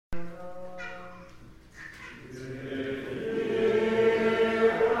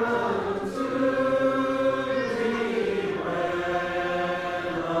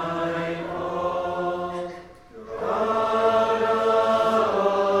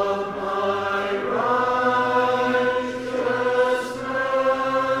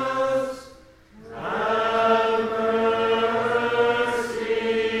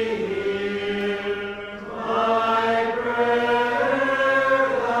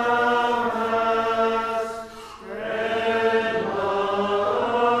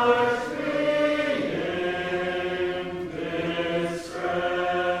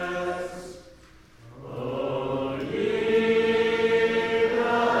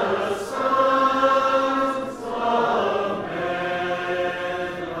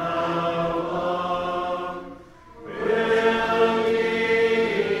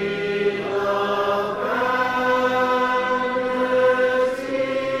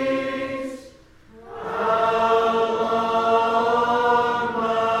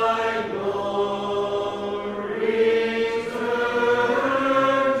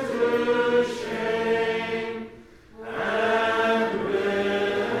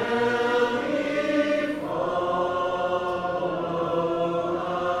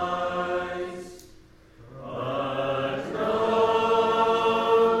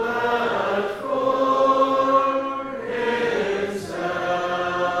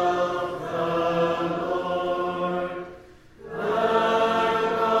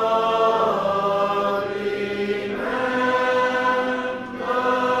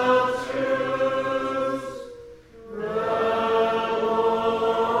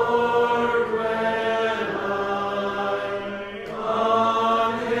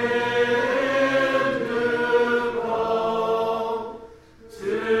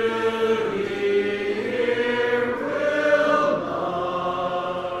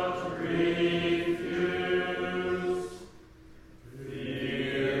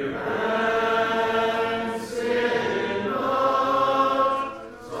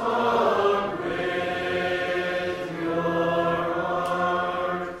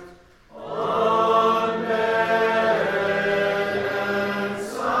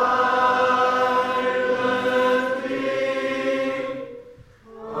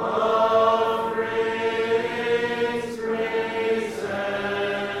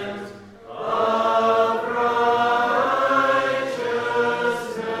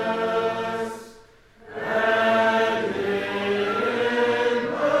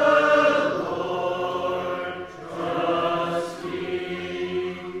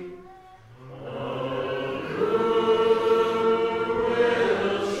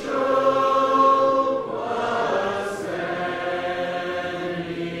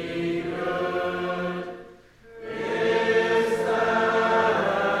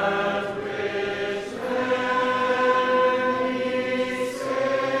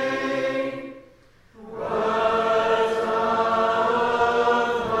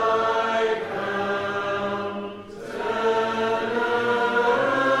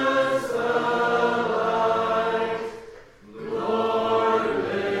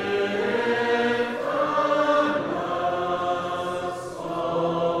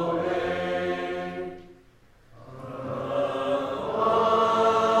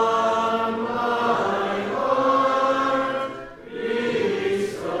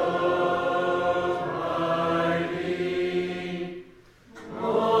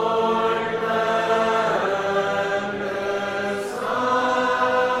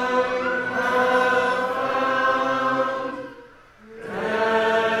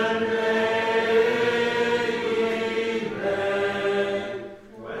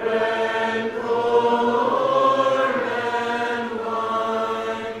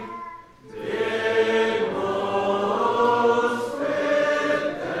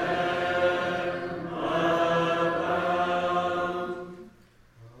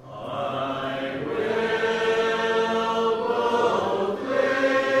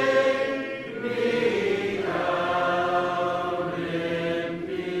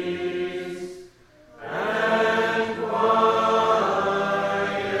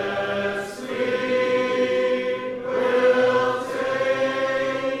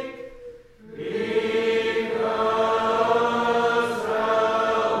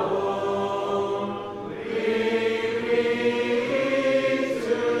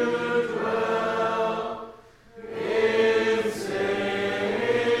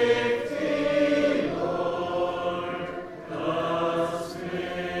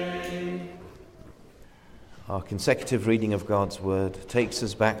Our consecutive reading of God's Word takes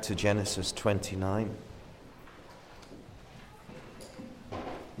us back to Genesis 29.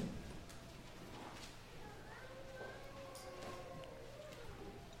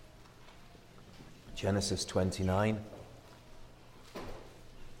 Genesis 29.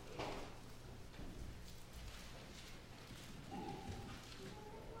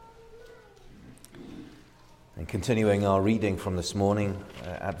 And continuing our reading from this morning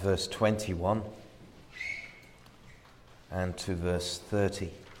at verse 21 and to verse 30.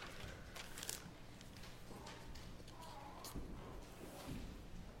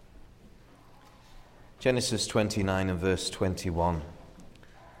 Genesis 29 and verse 21,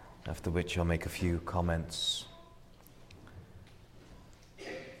 after which I'll make a few comments.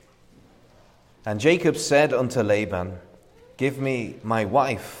 And Jacob said unto Laban, Give me my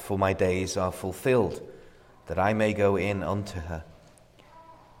wife, for my days are fulfilled, that I may go in unto her.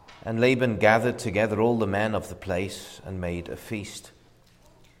 And Laban gathered together all the men of the place and made a feast.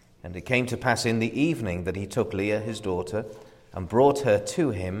 And it came to pass in the evening that he took Leah his daughter and brought her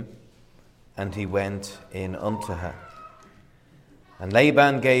to him, and he went in unto her. And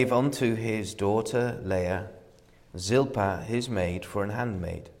Laban gave unto his daughter Leah Zilpah his maid for an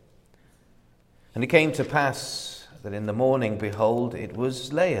handmaid. And it came to pass that in the morning, behold, it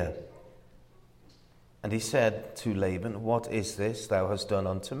was Leah. And he said to Laban, What is this thou hast done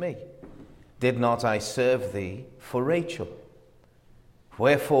unto me? Did not I serve thee for Rachel?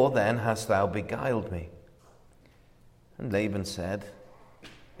 Wherefore then hast thou beguiled me? And Laban said,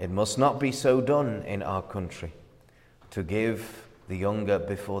 It must not be so done in our country, to give the younger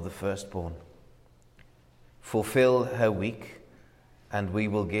before the firstborn. Fulfill her week, and we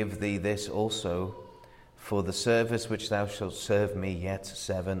will give thee this also for the service which thou shalt serve me yet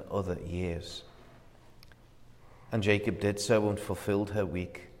 7 other years. And Jacob did so and fulfilled her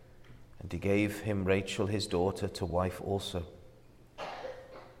week, and he gave him Rachel his daughter to wife also.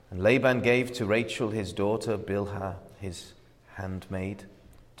 And Laban gave to Rachel his daughter Bilhah his handmaid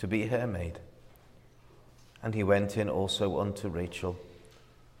to be her maid. And he went in also unto Rachel,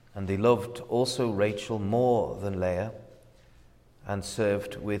 and he loved also Rachel more than Leah, and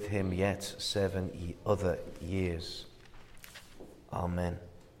served with him yet 7 other years. Amen.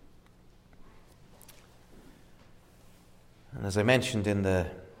 And as I mentioned in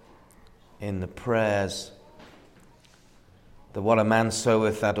the prayers, that what a man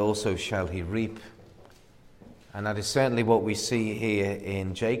soweth, that also shall he reap. And that is certainly what we see here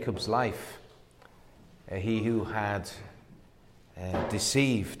in Jacob's life. He who had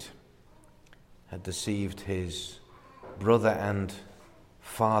deceived his brother and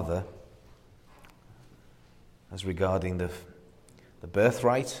father as regarding the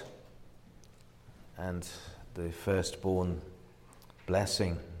birthright and the firstborn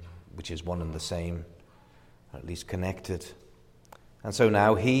blessing, which is one and the same, or at least connected. And so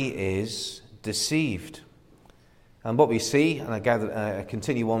now he is deceived. And what we see, and I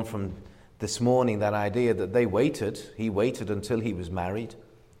continue on from this morning, that idea that he waited until he was married.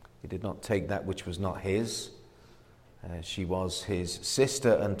 He did not take that which was not his. She was his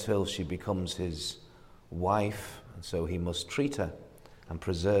sister until she becomes his wife, and so he must treat her and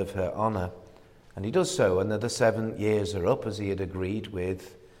preserve her honor. And he does so, and the 7 years are up as he had agreed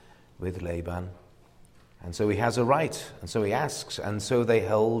with Laban. And so he has a right, and so he asks, and so they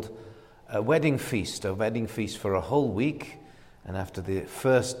hold a wedding feast for a whole week. And after the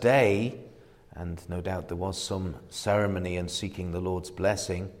first day, and no doubt there was some ceremony and seeking the Lord's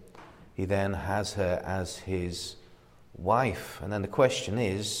blessing, he then has her as his wife. And then the question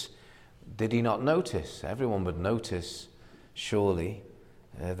is, did he not notice? Everyone would notice, surely,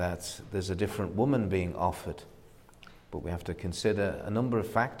 that there's a different woman being offered. But we have to consider a number of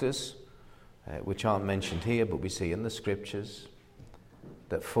factors which aren't mentioned here, but we see in the scriptures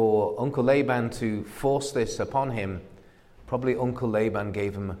that for Uncle Laban to force this upon him, probably Uncle Laban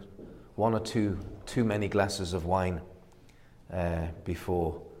gave him 1 or 2 too many glasses of wine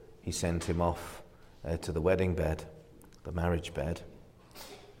before he sent him off to the wedding bed, the marriage bed.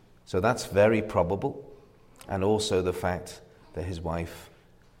 So that's very probable, and also the fact that his wife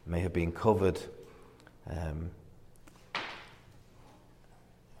may have been covered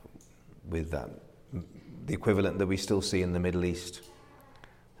with that, the equivalent that we still see in the Middle East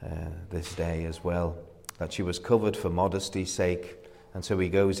this day as well, that she was covered for modesty's sake, and so he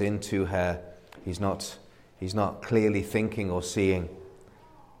goes into her. He's not clearly thinking or seeing,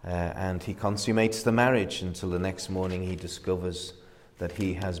 and he consummates the marriage until the next morning he discovers that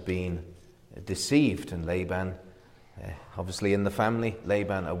he has been deceived. And Laban, obviously in the family,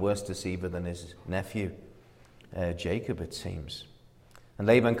 Laban a worse deceiver than his nephew Jacob, it seems. And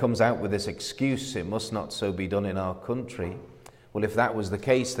Laban comes out with this excuse, it must not so be done in our country. Well, if that was the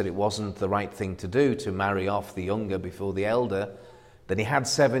case, that it wasn't the right thing to do, to marry off the younger before the elder, then he had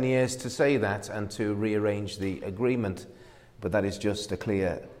 7 years to say that and to rearrange the agreement. But that is just a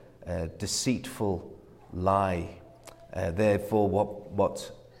clear, deceitful lie. Therefore,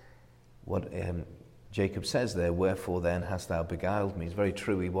 what Jacob says there, wherefore then hast thou beguiled me? It's very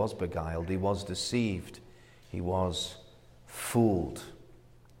true, he was beguiled, he was deceived, he was fooled.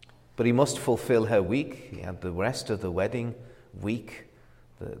 But he must fulfill her week. He had the rest of the wedding week,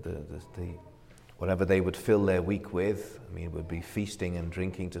 whatever they would fill their week with. I mean, it would be feasting and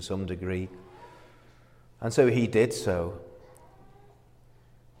drinking to some degree. And so he did so.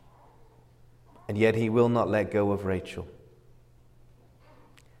 And yet he will not let go of Rachel.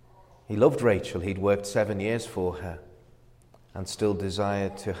 He loved Rachel. He'd worked 7 years for her and still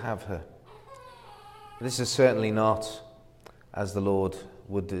desired to have her. This is certainly not as the Lord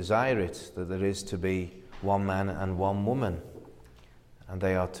would desire it, that there is to be one man and one woman, and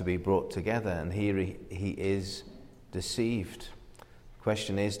they are to be brought together, and here he is deceived. The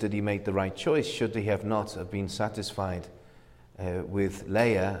question is, did he make the right choice? Should he have not have been satisfied with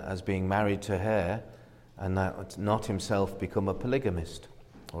Leah as being married to her, and not himself become a polygamist,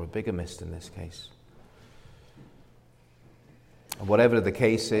 or a bigamist in this case? And whatever the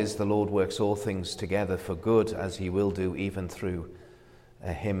case is, the Lord works all things together for good, as he will do even through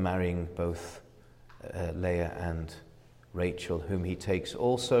him marrying both Leah and Rachel, whom he takes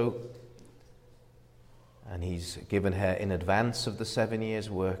also, and he's given her in advance of the 7 years'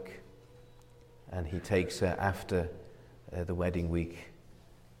 work, and he takes her after the wedding week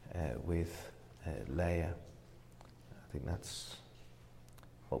with Leah. I think that's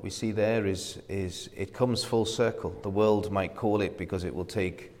what we see there is it comes full circle. The world might call it, because it will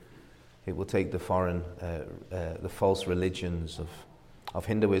take the foreign, the false religions of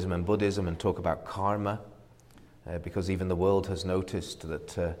Hinduism and Buddhism and talk about karma, because even the world has noticed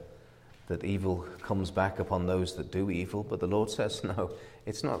that evil comes back upon those that do evil. But the Lord says, no,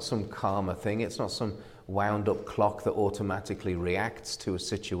 it's not some karma thing. It's not some wound-up clock that automatically reacts to a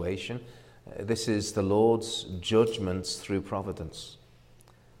situation. This is the Lord's judgments through providence.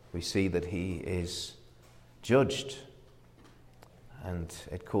 We see that he is judged, and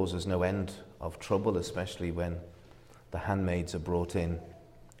it causes no end of trouble, especially when the handmaids are brought in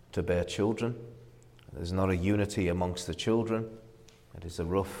to bear children. There's not a unity amongst the children. It is a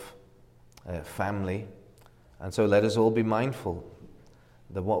rough family. And so let us all be mindful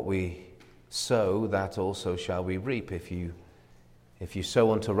that what we sow, that also shall we reap. If you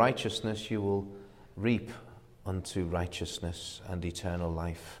sow unto righteousness, you will reap unto righteousness and eternal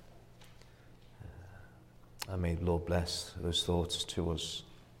life. And may the Lord bless those thoughts to us.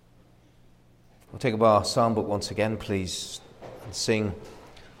 We'll take up our psalm book once again, please, and sing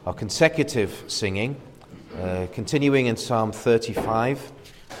our consecutive singing, continuing in Psalm 35,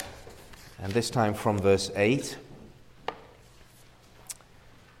 and this time from verse 8,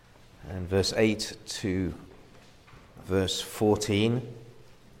 and verse 8 to verse 14,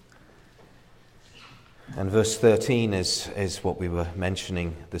 and verse 13 is what we were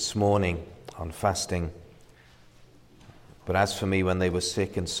mentioning this morning on fasting. But as for me, when they were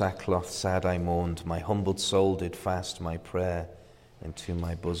sick and sackcloth sad I mourned, my humbled soul did fast, my prayer into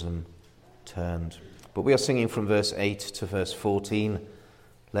my bosom turned. But we are singing from verse 8 to verse 14.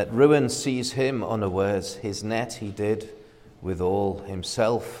 Let ruin seize him unawares, his net he did with all,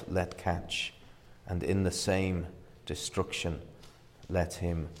 himself let catch, and in the same destruction let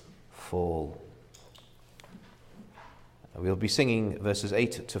him fall. We'll be singing verses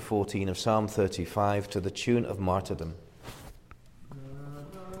 8 to 14 of Psalm 35 to the tune of Martyrdom.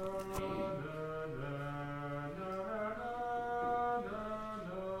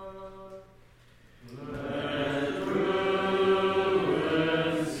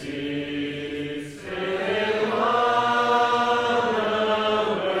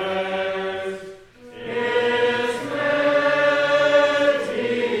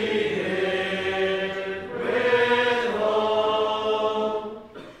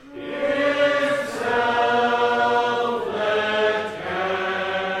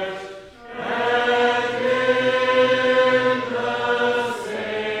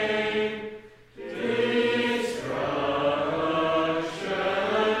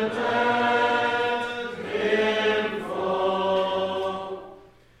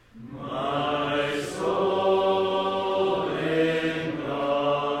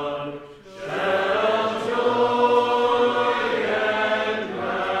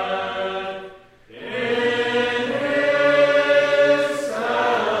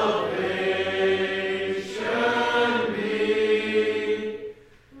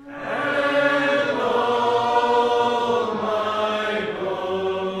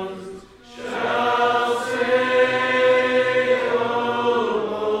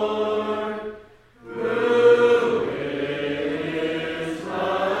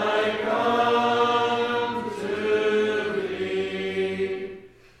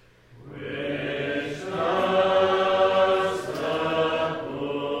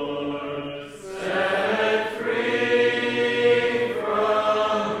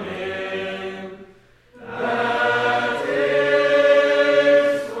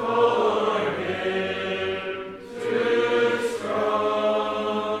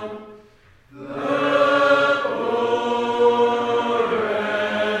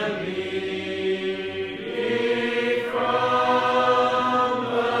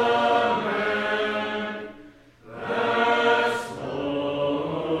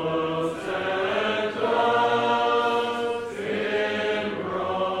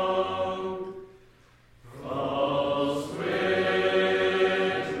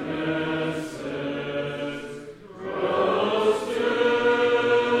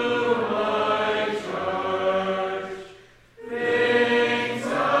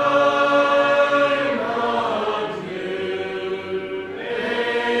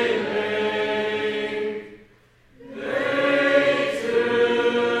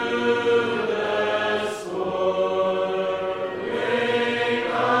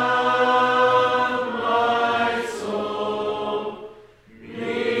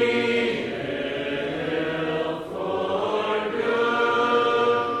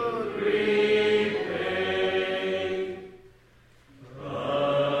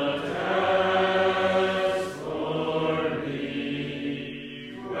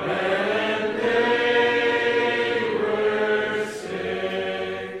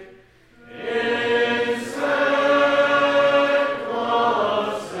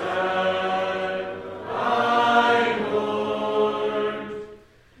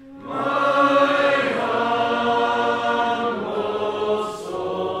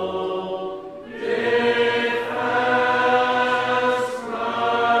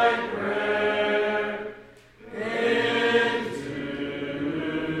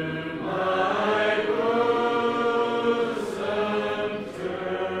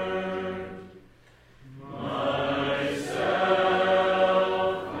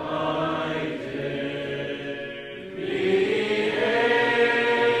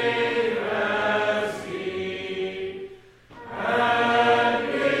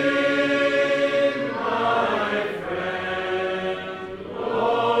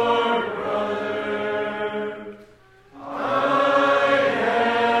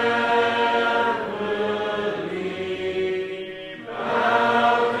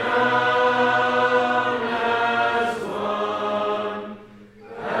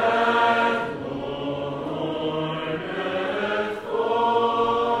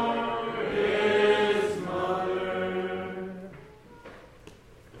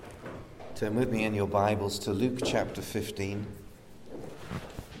 Turn with me in your Bibles to Luke chapter 15.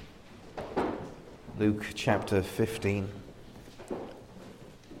 Luke chapter 15.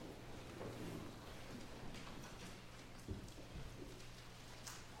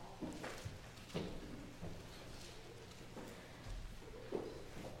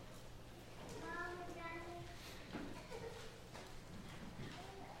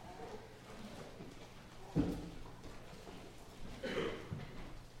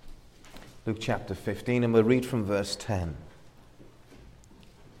 Luke chapter 15, and we'll read from verse 10.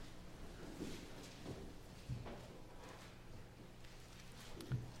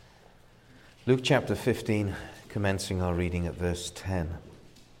 Luke chapter 15, commencing our reading at verse 10.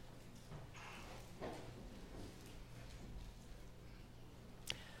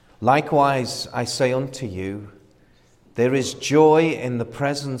 Likewise, I say unto you, there is joy in the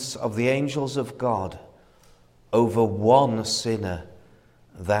presence of the angels of God over one sinner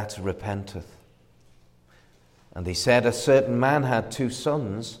that repenteth. And he said, a certain man had 2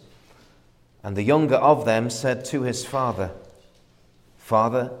 sons, and the younger of them said to his father,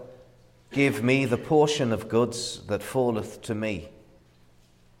 Father, give me the portion of goods that falleth to me.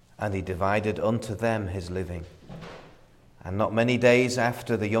 And he divided unto them his living. And not many days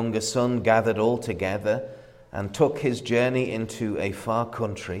after, the younger son gathered all together, and took his journey into a far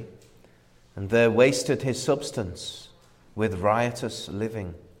country, and there wasted his substance with riotous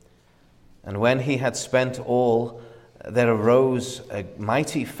living. And when he had spent all, there arose a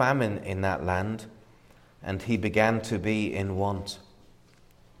mighty famine in that land, and he began to be in want.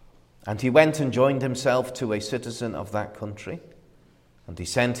 And he went and joined himself to a citizen of that country, and he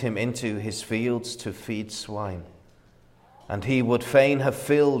sent him into his fields to feed swine. And he would fain have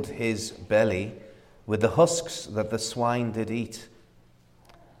filled his belly with the husks that the swine did eat,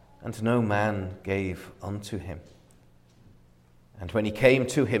 and no man gave unto him. And when he came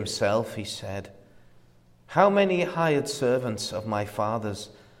to himself, he said, How many hired servants of my father's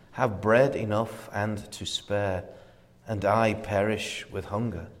have bread enough and to spare, and I perish with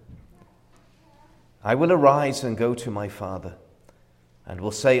hunger? I will arise and go to my father, and will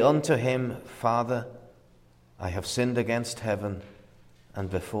say unto him, Father, I have sinned against heaven and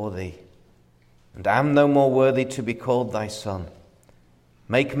before thee, and am no more worthy to be called thy son.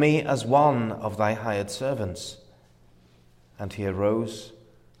 Make me as one of thy hired servants. And he arose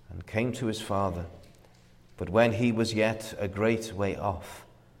and came to his father. But when he was yet a great way off,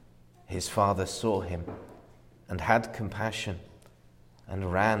 his father saw him, and had compassion,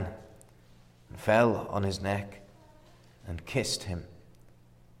 and ran, and fell on his neck, and kissed him.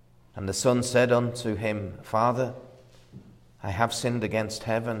 And the son said unto him, Father, I have sinned against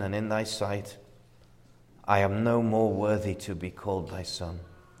heaven and in thy sight. I am no more worthy to be called thy son.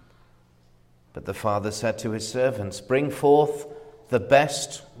 But the father said to his servants, Bring forth the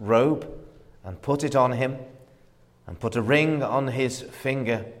best robe, and put it on him, and put a ring on his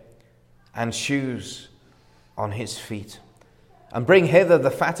finger, and shoes on his feet. And bring hither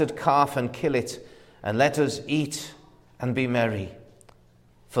the fatted calf, and kill it, and let us eat and be merry.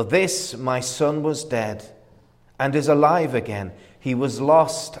 For this my son was dead, and is alive again. He was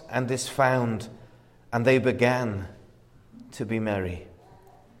lost, and is found. And they began to be merry.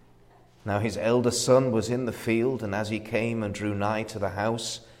 Now his elder son was in the field, and as he came and drew nigh to the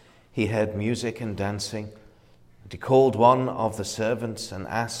house, he heard music and dancing. And he called one of the servants and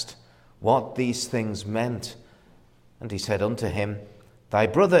asked what these things meant. And he said unto him, Thy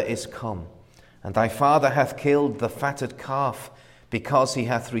brother is come, and thy father hath killed the fatted calf, because he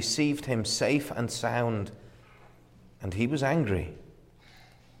hath received him safe and sound. And he was angry,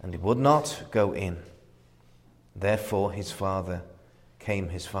 and he would not go in. Therefore his father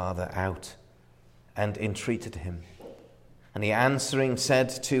out and entreated him. And he answering said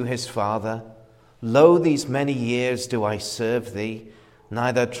to his father, Lo, these many years do I serve thee,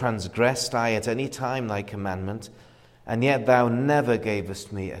 neither transgressed I at any time thy commandment, and yet thou never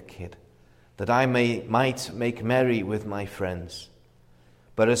gavest me a kid, that I might make merry with my friends.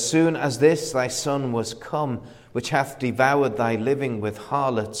 But as soon as this thy son was come, which hath devoured thy living with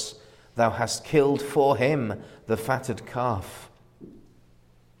harlots, thou hast killed for him the fatted calf.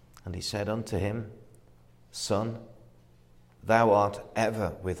 And he said unto him, Son, thou art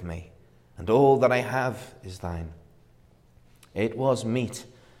ever with me, and all that I have is thine. It was meet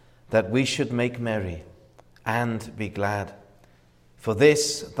that we should make merry and be glad. For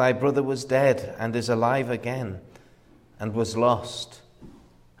this thy brother was dead, and is alive again, and was lost,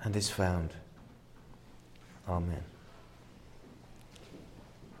 and is found. Amen.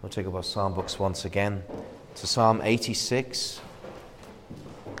 We'll take up our psalm books once again to Psalm 86.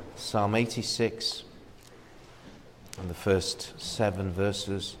 Psalm 86 and the first 7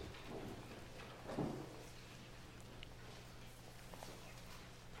 verses.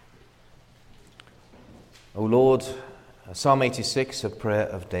 O Lord, Psalm 86, a prayer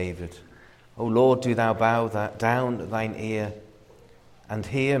of David. O Lord, do thou bow down thine ear and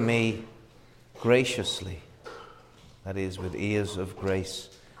hear me graciously, that is, with ears of grace,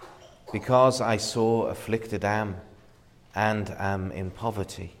 because I sore afflicted am, and am in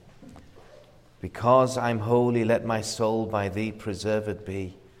poverty. Because I'm holy, let my soul by thee preserved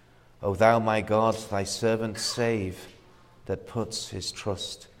be. O thou my God, thy servant save, that puts his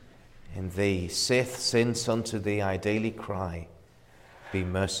trust in thee. Saith, since unto thee I daily cry, be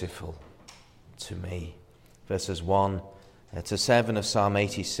merciful to me. Verses 1 to 7 of Psalm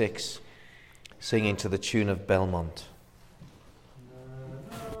 86, singing to the tune of Belmont.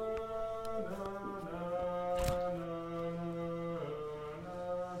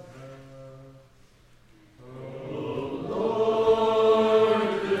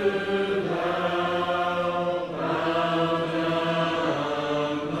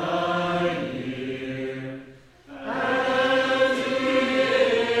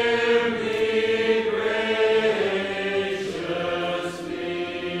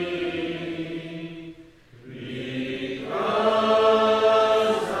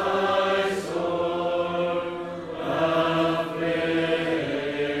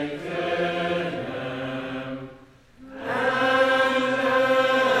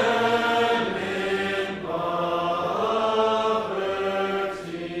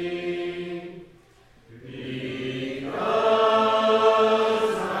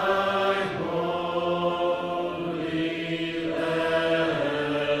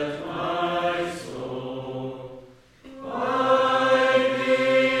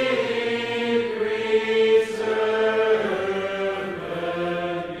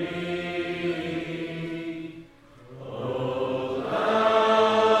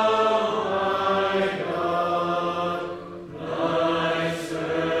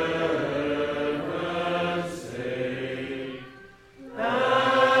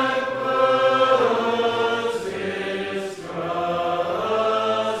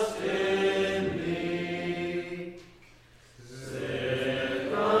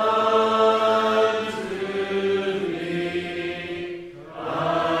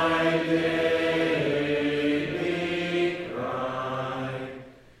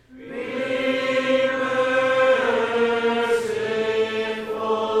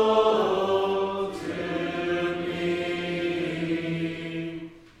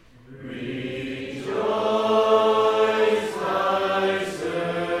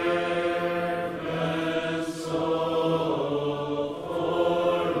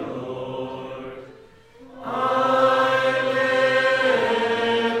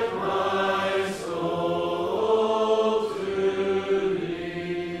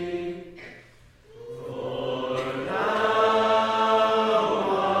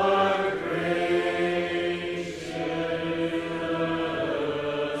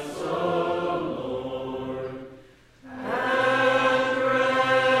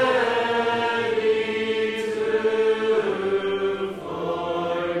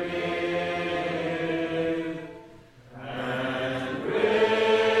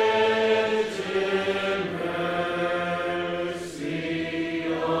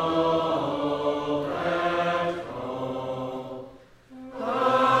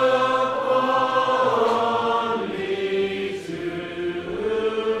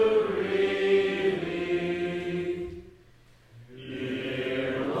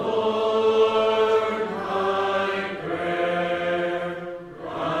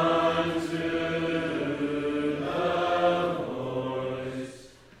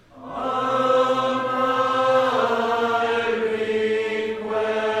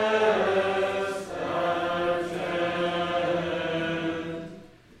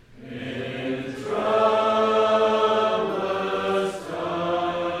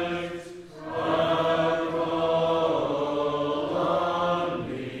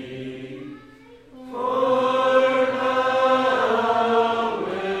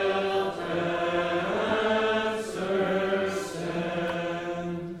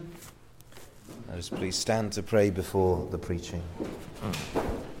 Please stand to pray before the preaching.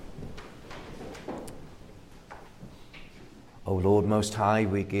 O Lord Most High,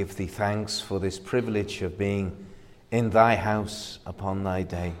 we give thee thanks for this privilege of being in thy house upon thy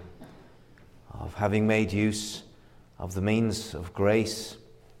day, of having made use of the means of grace,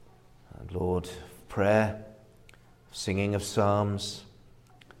 and Lord, prayer, singing of psalms,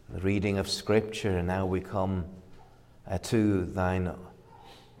 the reading of scripture, and now we come to thine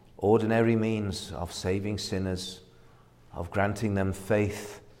ordinary means of saving sinners, of granting them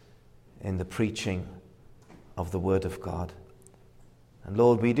faith in the preaching of the Word of God. And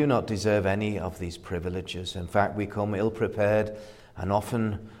Lord, we do not deserve any of these privileges. In fact, we come ill-prepared, and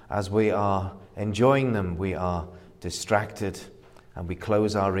often as we are enjoying them, we are distracted, and we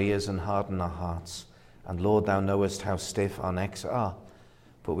close our ears and harden our hearts. And Lord, thou knowest how stiff our necks are.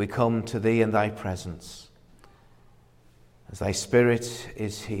 But we come to thee in thy presence, as thy Spirit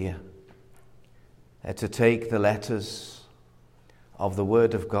is here, to take the letters of the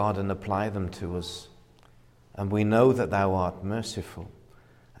word of God and apply them to us. And we know that thou art merciful.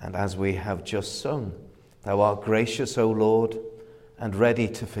 And as we have just sung, thou art gracious, O Lord, and ready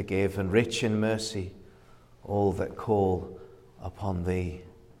to forgive, and rich in mercy, all that call upon thee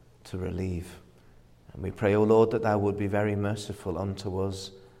to relieve. And we pray, O Lord, that thou would be very merciful unto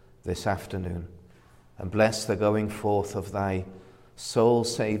us this afternoon, and bless the going forth of thy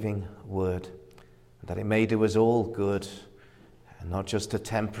soul-saving word, that it may do us all good, and not just a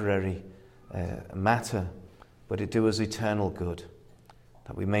temporary matter, but it do us eternal good,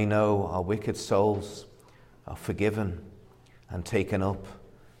 that we may know our wicked souls are forgiven and taken up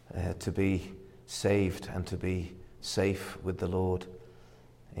to be saved and to be safe with the Lord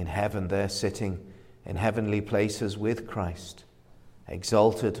in heaven, there sitting in heavenly places with Christ,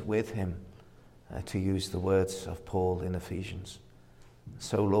 exalted with him, to use the words of Paul in Ephesians.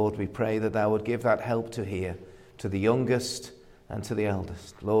 So, Lord, we pray that thou would give that help to hear, to the youngest and to the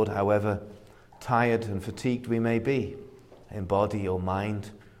eldest. Lord, however tired and fatigued we may be, in body or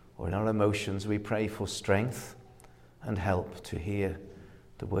mind or in our emotions, we pray for strength and help to hear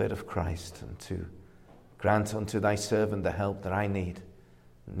the word of Christ, and to grant unto thy servant the help that I need,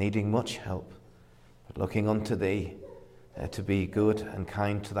 needing much help, but looking unto thee to be good and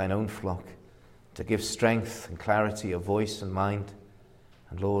kind to thine own flock, to give strength and clarity of voice and mind.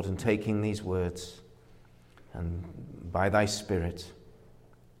 And Lord, in taking these words and by thy Spirit,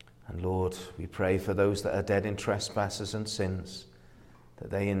 and Lord, we pray for those that are dead in trespasses and sins, that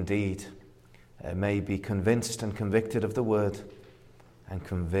they indeed may be convinced and convicted of the word, and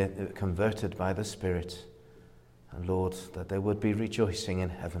converted by the Spirit. And Lord, that there would be rejoicing in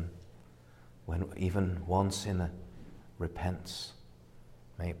heaven when even one sinner repents.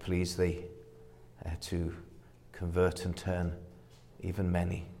 May it please thee to convert and turn even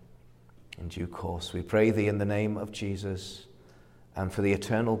many in due course. We pray thee in the name of Jesus, and for the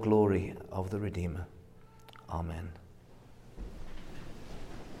eternal glory of the Redeemer. Amen.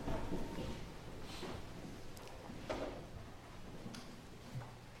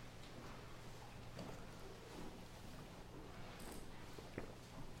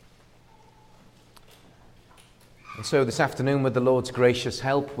 And so this afternoon, with the Lord's gracious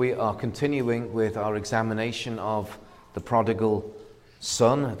help, we are continuing with our examination of the prodigal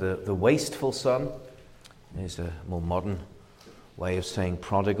son, the wasteful son. Is a more modern way of saying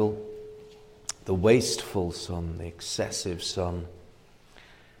prodigal. The wasteful son, the excessive son,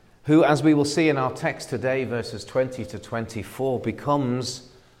 who, as we will see in our text today, verses 20 to 24, becomes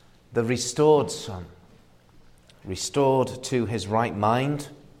the restored son, restored to his right mind,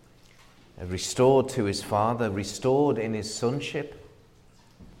 restored to his father, restored in his sonship.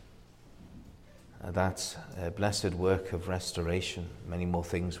 That's a blessed work of restoration. Many more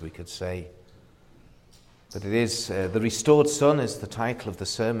things we could say. But it is, the restored son is the title of the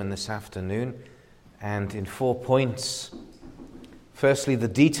sermon this afternoon, and in 4 points. Firstly, the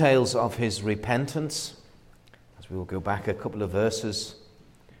details of his repentance, as we will go back a couple of verses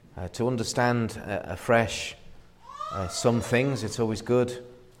to understand afresh some things. It's always good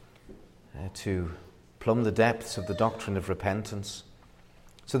to plumb the depths of the doctrine of repentance.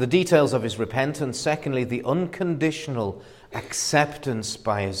 So the details of his repentance. Secondly, the unconditional acceptance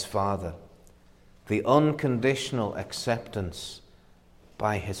by his father. The unconditional acceptance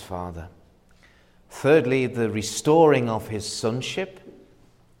by his father. Thirdly, the restoring of his sonship.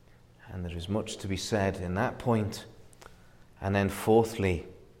 And there is much to be said in that point. And then fourthly,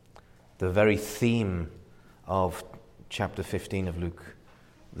 the very theme of chapter 15 of Luke,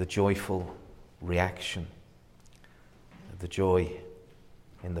 the joyful reaction, the joy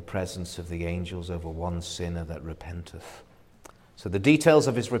in the presence of the angels over one sinner that repenteth. So the details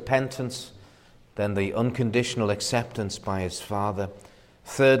of his repentance, then the unconditional acceptance by his father,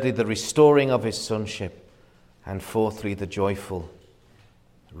 thirdly, the restoring of his sonship, and fourthly, the joyful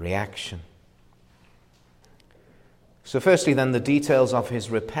reaction. So firstly, then, the details of his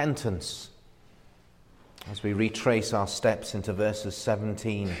repentance, as we retrace our steps into verses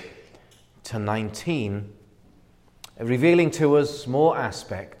 17 to 19, revealing to us more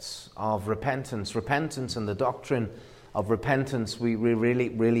aspects of repentance. Repentance and the doctrine of repentance, we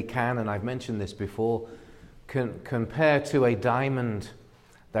really can, and I've mentioned this before, compare to a diamond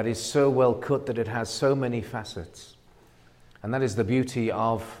that is so well cut that it has so many facets. And that is the beauty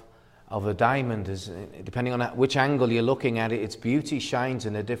of a diamond. Is depending on which angle you're looking at it, its beauty shines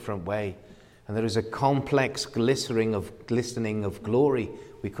in a different way. And there is a complex glistening of glory,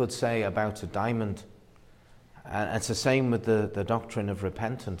 we could say, about a diamond. And it's the same with the doctrine of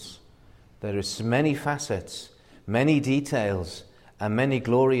repentance. There is many facets, many details, and many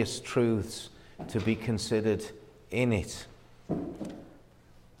glorious truths to be considered in it.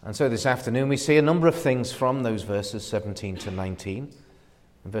 And so this afternoon we see a number of things from those verses 17 to 19.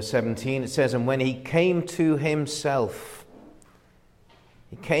 In verse 17 it says, "And when he came to himself,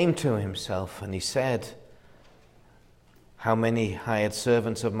 and he said, How many hired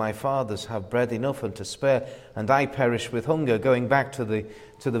servants of my father's have bread enough and to spare, and I perish with hunger." Going back to the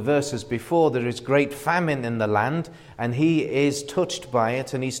verses before, there is great famine in the land, and he is touched by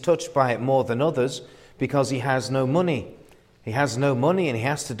it, and he's touched by it more than others because he has no money. He has no money, and he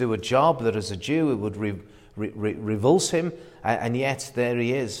has to do a job that as a Jew it would revulse him, and yet there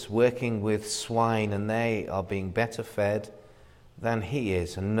he is working with swine, and they are being better fed than he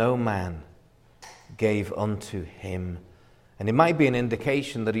is, and no man gave unto him. And it might be an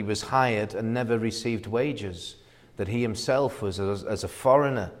indication that he was hired and never received wages, that he himself was, as a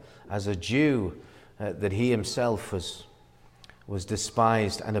foreigner, as a Jew, that he himself was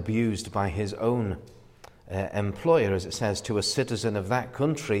despised and abused by his own employer, as it says, to a citizen of that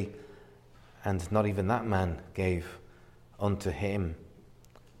country, and not even that man gave unto him.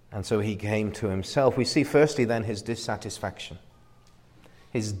 And so he came to himself. We see firstly then his dissatisfaction.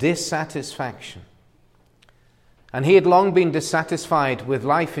 His dissatisfaction. And he had long been dissatisfied with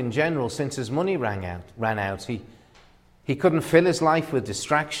life in general since his money ran out. He couldn't fill his life with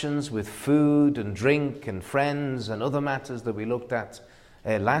distractions, with food and drink and friends and other matters that we looked at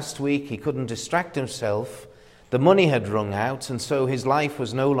last week. He couldn't distract himself. The money had run out, and so his life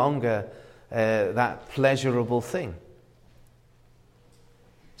was no longer that pleasurable thing.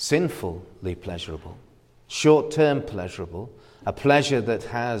 Sinfully pleasurable, short-term pleasurable, a pleasure that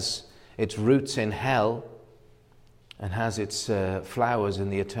has its roots in hell and has its flowers in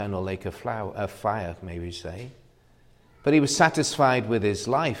the eternal lake of fire, may we say. But he was satisfied with his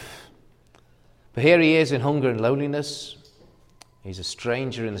life. But here he is in hunger and loneliness. He's a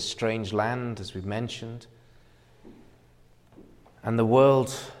stranger in a strange land, as we've mentioned. And the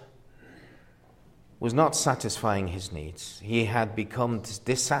world was not satisfying his needs. He had become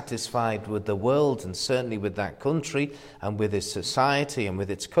dissatisfied with the world, and certainly with that country and with his society and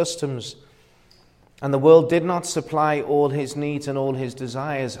with its customs. And the world did not supply all his needs and all his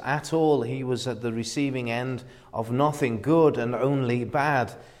desires at all. He was at the receiving end of nothing good and only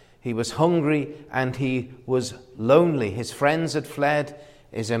bad. He was hungry and he was lonely. His friends had fled.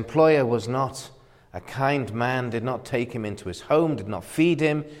 His employer was not a kind man, did not take him into his home, did not feed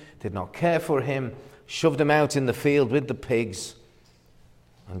him, did not care for him, shoved him out in the field with the pigs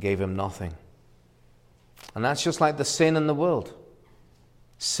and gave him nothing. And that's just like the sin in the world.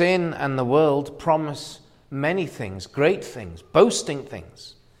 Sin and the world promise many things, great things, boasting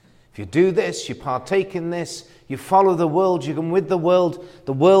things. If you do this, you partake in this, you follow the world, you come with the world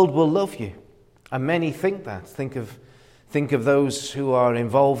will love you. And many think that. Think of those who are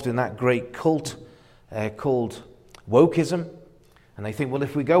involved in that great cult called wokeism. And they think, well,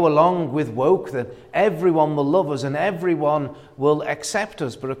 if we go along with woke, then everyone will love us and everyone will accept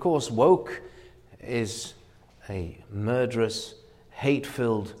us. But of course, woke is a murderous,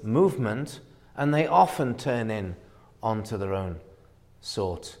 hate-filled movement, and they often turn in onto their own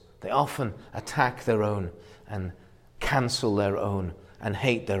sort. They often attack their own and cancel their own and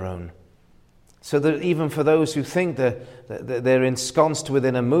hate their own. So that even for those who think that they're ensconced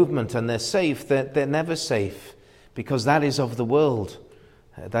within a movement and they're safe, they're never safe, because that is of the world.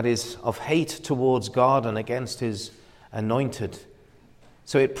 That is of hate towards God and against his anointed.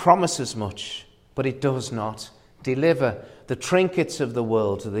 So it promises much, but it does not deliver. The trinkets of the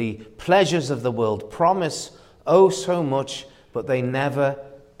world, the pleasures of the world promise oh so much, but they never,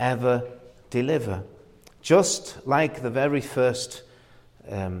 ever deliver. Just like the very first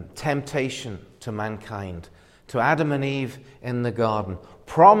temptation to mankind, to Adam and Eve in the garden,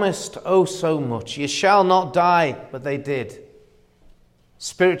 promised oh so much. You shall not die, but they did.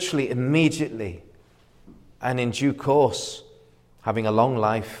 Spiritually, immediately, and in due course, having a long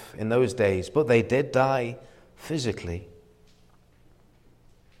life in those days, but they did die physically.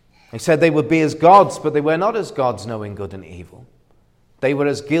 He said they would be as gods, but they were not as gods, knowing good and evil. They were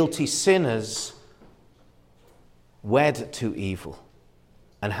as guilty sinners wed to evil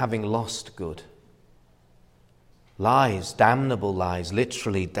and having lost good. Lies, damnable lies,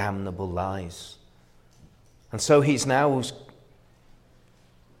 literally damnable lies. And so he's now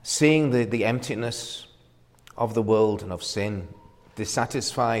seeing the emptiness of the world and of sin,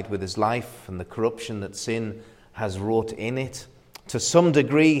 dissatisfied with his life and the corruption that sin has wrought in it. To some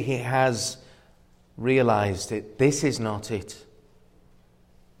degree, he has realized it. This is not it.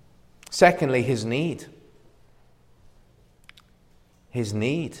 Secondly, his need. His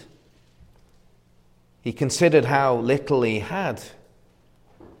need. He considered how little he had.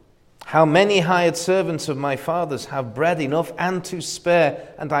 How many hired servants of my father's have bread enough and to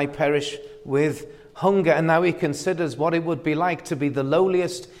spare, and I perish with hunger. And now he considers what it would be like to be the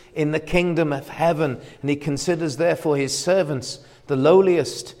lowliest in the kingdom of heaven. And he considers therefore his servants the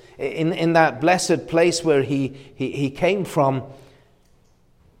lowliest in that blessed place where he came from.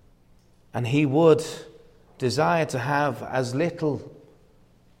 And he would desire to have as little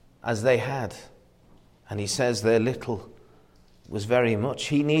as they had. And he says their little was very much.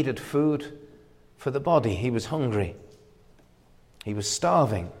 He needed food for the body. He was hungry. He was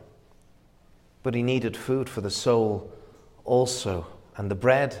starving. But he needed food for the soul also. And the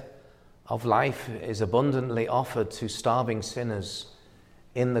bread of life is abundantly offered to starving sinners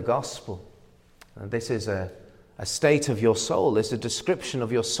in the gospel. And this is a state of your soul. It's a description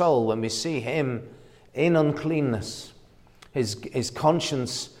of your soul when we see him in uncleanness, his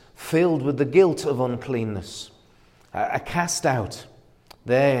conscience filled with the guilt of uncleanness, a cast out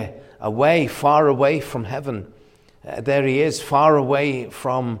there, away, far away from heaven. There he is, far away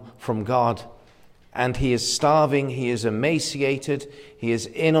from God. And he is starving, he is emaciated, he is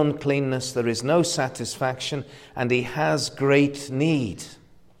in uncleanness, there is no satisfaction, and he has great need.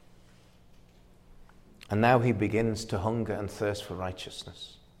 And now he begins to hunger and thirst for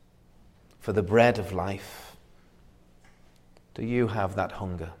righteousness, for the bread of life. Do you have that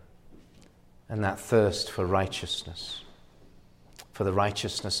hunger and that thirst for righteousness, for the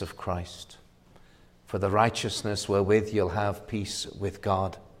righteousness of Christ, for the righteousness wherewith you'll have peace with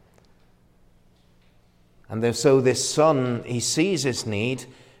God? And so this son, he sees his need,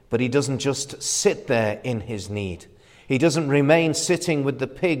 but he doesn't just sit there in his need. He doesn't remain sitting with the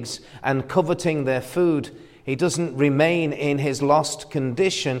pigs and coveting their food. He doesn't remain in his lost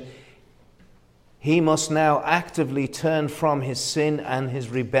condition. He must now actively turn from his sin and his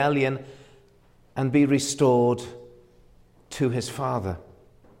rebellion and be restored to his Father.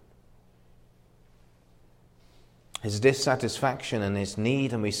 His dissatisfaction and his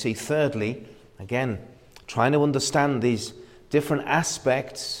need, and we see thirdly, again, trying to understand these different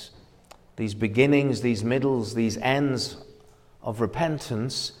aspects, these beginnings, these middles, these ends of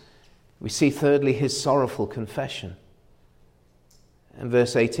repentance, we see thirdly his sorrowful confession. In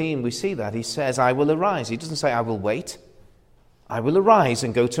verse 18 we see that. He says, I will arise. He doesn't say, I will wait. I will arise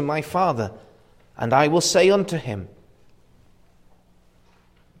and go to my father, and I will say unto him.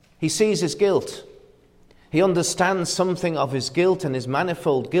 He sees his guilt. He understands something of his guilt and his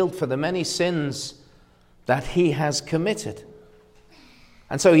manifold guilt for the many sins that he has committed.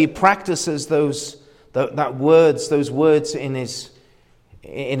 And so he practices those words in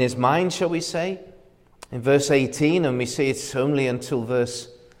his mind, shall we say. In verse 18, and we see it's only until verse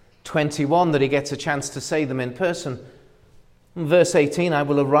 21 that he gets a chance to say them in person. In verse 18, I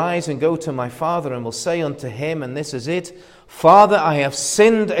will arise and go to my father and will say unto him, and this is it, Father, I have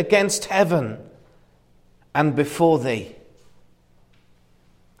sinned against heaven and before thee.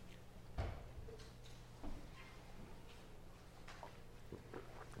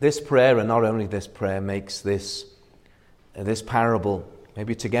 This prayer, and not only this prayer, makes this parable,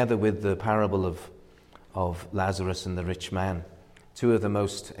 maybe together with the parable of Lazarus and the rich man, two of the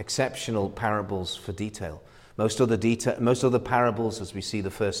most exceptional parables for detail. Most other parables, as we see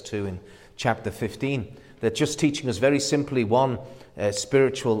the first two in chapter 15, they're just teaching us very simply one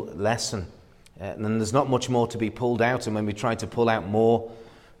spiritual lesson. And there's not much more to be pulled out, and when we try to pull out more,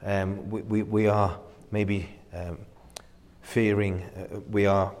 we are maybe fearing, we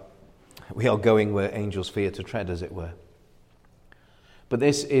are going where angels fear to tread, as it were. But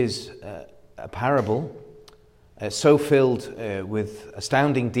this is a parable so filled with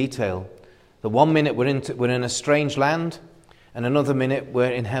astounding detail that 1 minute we're in a strange land, and another minute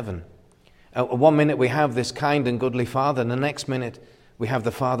we're in heaven. 1 minute we have this kind and goodly Father, and the next minute we have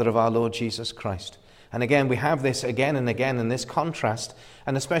the Father of our Lord Jesus Christ. And again, we have this again and again in this contrast,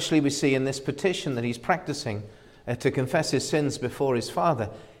 and especially we see in this petition that he's practicing to confess his sins before his Father.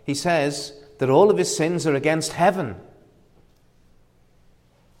 He says that all of his sins are against heaven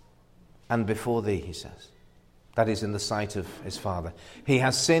and before thee, he says. That is in the sight of his Father. He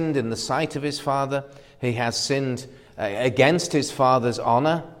has sinned in the sight of his Father. He has sinned against his Father's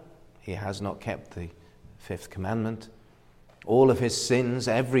honor. He has not kept the fifth commandment. All of his sins,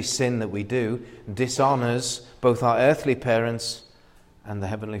 every sin that we do, dishonors both our earthly parents and the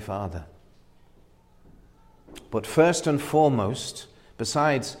Heavenly Father. But first and foremost,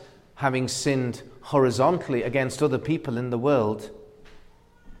 besides having sinned horizontally against other people in the world,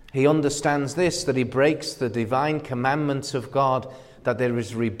 he understands this, that he breaks the divine commandments of God, that there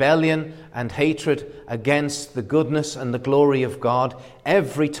is rebellion and hatred against the goodness and the glory of God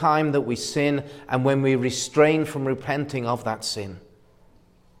every time that we sin and when we restrain from repenting of that sin.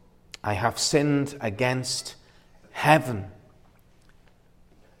 I have sinned against heaven.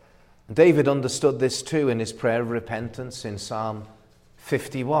 David understood this too in his prayer of repentance in Psalm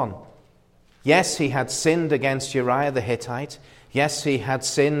 51. Yes, he had sinned against Uriah the Hittite. Yes, he had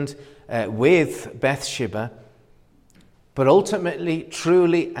sinned with Bathsheba. But ultimately,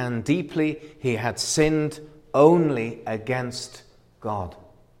 truly and deeply, he had sinned only against God.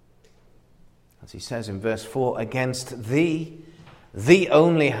 As he says in verse 4, against thee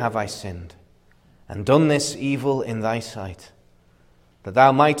only have I sinned, and done this evil in thy sight, that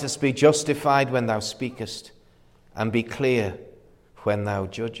thou mightest be justified when thou speakest, and be clear when thou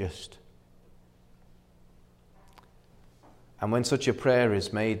judgest. And when such a prayer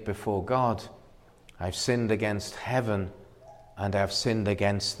is made before God, I've sinned against heaven and I've sinned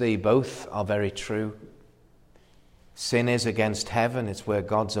against thee. Both are very true. Sin is against heaven. It's where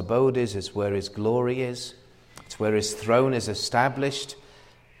God's abode is. It's where his glory is. It's where his throne is established.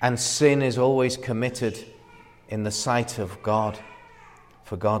 And sin is always committed in the sight of God,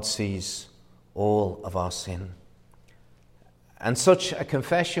 for God sees all of our sin. And such a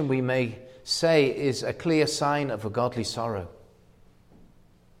confession, we may say, is a clear sign of a godly sorrow.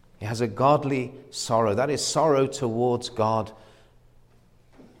 He has a godly sorrow. That is sorrow towards God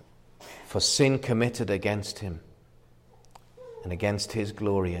for sin committed against him and against his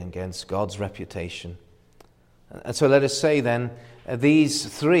glory and against God's reputation. And so let us say then, these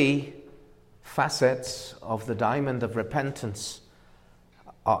three facets of the diamond of repentance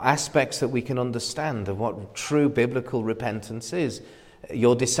are aspects that we can understand of what true biblical repentance is.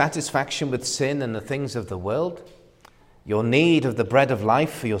 Your dissatisfaction with sin and the things of the world, your need of the bread of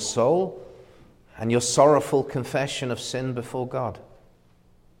life for your soul, and your sorrowful confession of sin before God.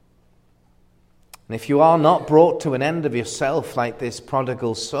 And if you are not brought to an end of yourself like this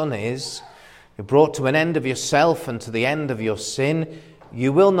prodigal son is, you're brought to an end of yourself and to the end of your sin,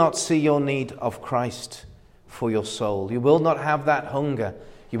 you will not see your need of Christ for your soul. You will not have that hunger.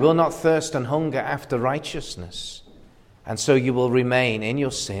 You will not thirst and hunger after righteousness. And so you will remain in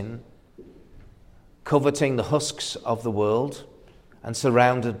your sin, coveting the husks of the world and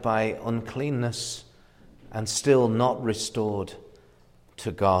surrounded by uncleanness and still not restored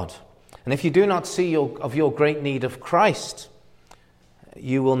to God. And if you do not see of your great need of Christ,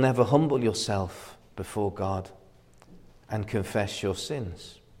 you will never humble yourself before God and confess your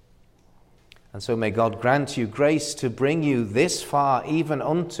sins. And so may God grant you grace to bring you this far, even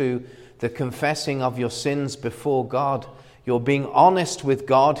unto the confessing of your sins before God. You're being honest with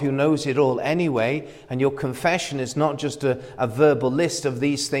God who knows it all anyway, and your confession is not just a verbal list of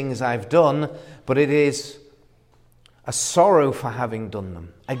these things I've done, but it is a sorrow for having done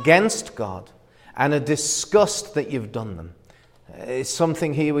them against God and a disgust that you've done them. It's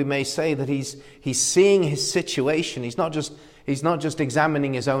something here we may say that he's seeing his situation. He's not just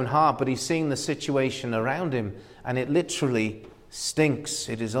examining his own heart, but he's seeing the situation around him, and it literally stinks.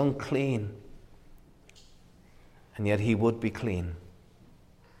 It is unclean. And yet he would be clean.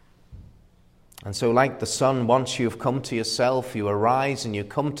 And so like the son, once you've come to yourself, you arise and you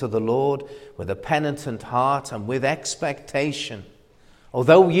come to the Lord with a penitent heart and with expectation.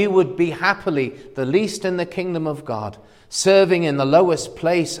 Although you would be happily the least in the kingdom of God, serving in the lowest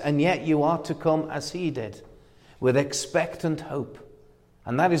place, and yet you are to come as he did, with expectant hope.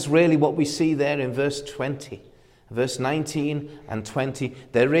 And that is really what we see there in verse 20. Verse 19 and 20,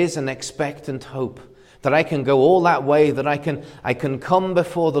 there is an expectant hope. That I can go all that way, that I can come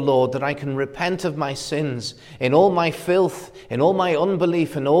before the Lord, that I can repent of my sins, in all my filth, in all my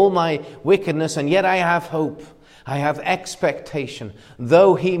unbelief, in all my wickedness, and yet I have hope. I have expectation.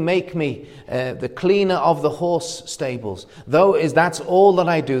 Though he make me the cleaner of the horse stables, that's all that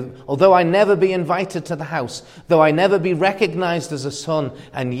I do, although I never be invited to the house, though I never be recognized as a son,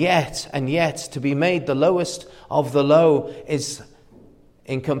 and yet to be made the lowest of the low is,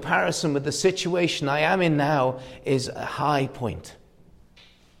 in comparison with the situation I am in now, is a high point,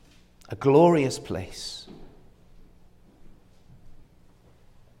 a glorious place.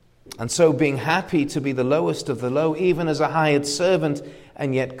 And so being happy to be the lowest of the low, even as a hired servant,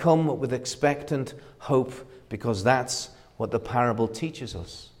 and yet come with expectant hope, because that's what the parable teaches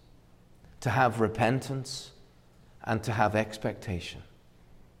us. To have repentance and to have expectation.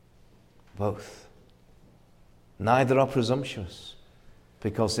 Both. Neither are presumptuous,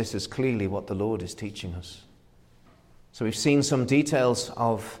 because this is clearly what the Lord is teaching us. So we've seen some details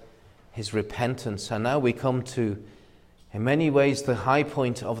of his repentance, and now we come to, in many ways, the high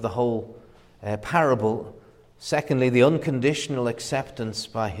point of the whole parable. Secondly, the unconditional acceptance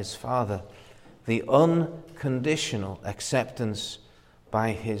by his Father. The unconditional acceptance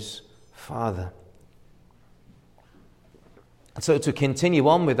by his Father. And so to continue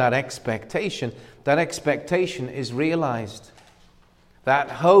on with that expectation is realized. That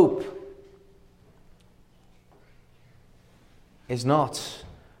hope is not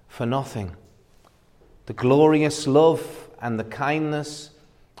for nothing. The glorious love and the kindness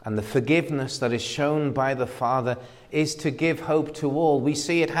and the forgiveness that is shown by the Father is to give hope to all. We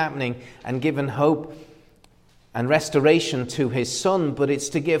see it happening and given hope and restoration to his Son, but it's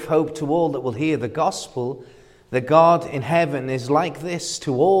to give hope to all that will hear the gospel, that God in heaven is like this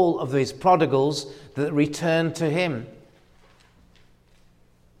to all of his prodigals that return to him.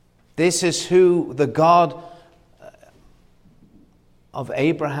 This is who the God of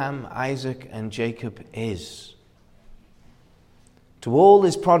Abraham, Isaac, and Jacob is. To all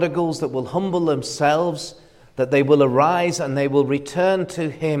his prodigals that will humble themselves, that they will arise and they will return to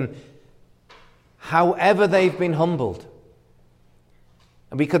him however they've been humbled.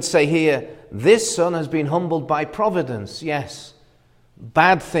 And we could say here, this son has been humbled by providence. Yes,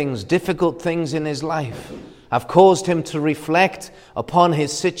 bad things, difficult things in his life have caused him to reflect upon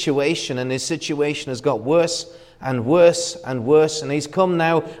his situation, and his situation has got worse and worse and worse, and he's come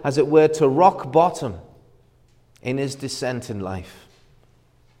now, as it were, to rock bottom in his descent in life.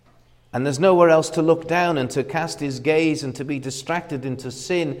 And there's nowhere else to look down and to cast his gaze and to be distracted into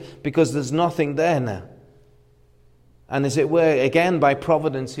sin, because there's nothing there now. And as it were, again by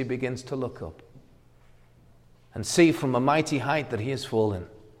providence, he begins to look up and see from a mighty height that he has fallen.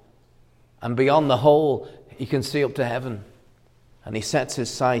 And beyond the hole, he can see up to heaven. And he sets his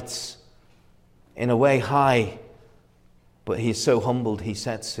sights in a way high, but he is so humbled he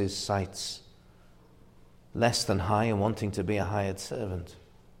sets his sights less than high and wanting to be a hired servant.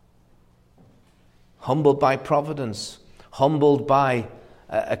 Humbled by providence, humbled by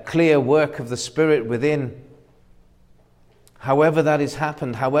a clear work of the Spirit within. However that has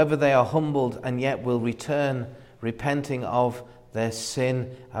happened, however they are humbled and yet will return repenting of their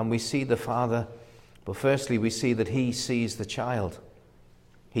sin. And we see the Father, but firstly we see that he sees the child.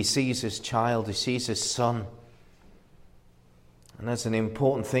 He sees his child, he sees his son. And that's an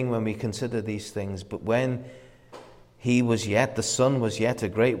important thing when we consider these things. But when the son was yet a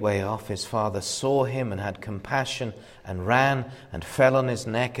great way off, his father saw him and had compassion and ran and fell on his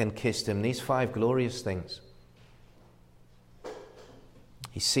neck and kissed him. These 5 glorious things.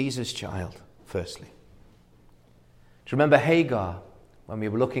 He sees his child, firstly. Do you remember Hagar, when we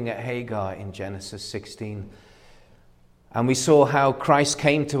were looking at Hagar in Genesis 16? And we saw how Christ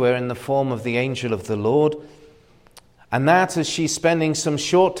came to her in the form of the angel of the Lord. And that as she's spending some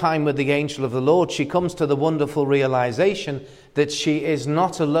short time with the angel of the Lord, she comes to the wonderful realization that she is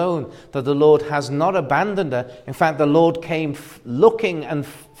not alone, that the Lord has not abandoned her. In fact, the Lord came looking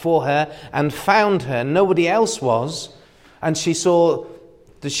for her and found her. Nobody else was. And she saw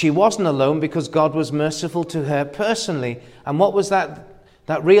that she wasn't alone because God was merciful to her personally. And what was that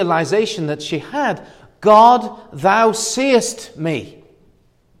realization that she had? God, thou seest me.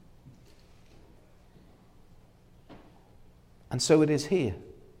 And so it is here.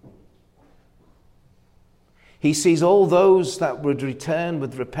 He sees all those that would return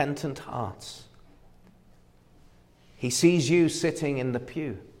with repentant hearts. He sees you sitting in the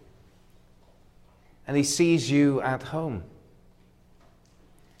pew. And he sees you at home.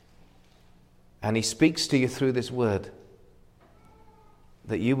 And he speaks to you through this word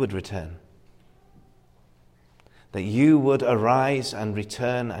that you would return. That you would arise and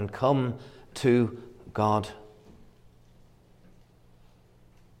return and come to God.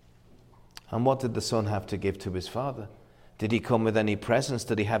 And what did the son have to give to his father? Did he come with any presents?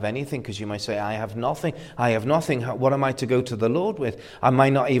 Did he have anything? Because you might say, I have nothing. I have nothing. What am I to go to the Lord with? I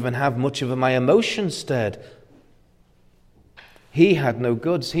might not even have much of my emotions stirred. He had no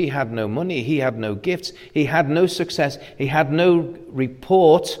goods. He had no money. He had no gifts. He had no success. He had no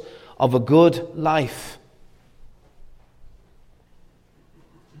report of a good life.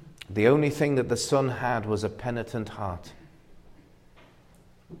 The only thing that the son had was a penitent heart.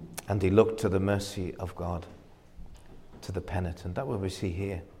 And he looked to the mercy of God, to the penitent. That's what we see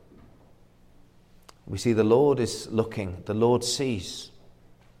here. We see the Lord is looking. The Lord sees.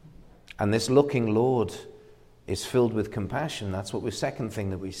 And this looking Lord is filled with compassion. That's what the second thing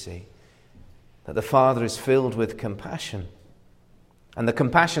that we see. That the Father is filled with compassion. And the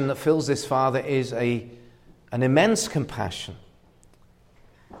compassion that fills this Father is an immense compassion.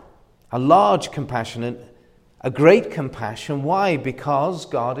 A large compassion. a great compassion. Why? Because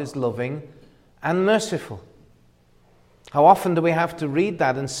God is loving and merciful. How often do we have to read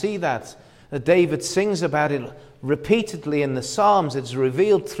that and see that? David sings about it repeatedly in the Psalms. It's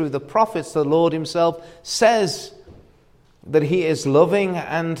revealed through the prophets. The Lord himself says that he is loving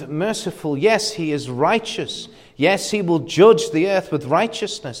and merciful. Yes, he is righteous. Yes, he will judge the earth with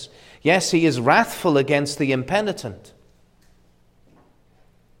righteousness. Yes, he is wrathful against the impenitent.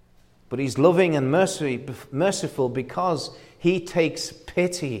 But he's loving and merciful because he takes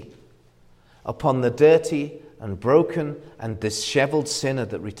pity upon the dirty and broken and disheveled sinner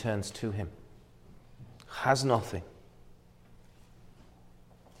that returns to him. Has nothing.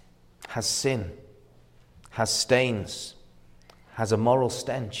 Has sin. Has stains. Has a moral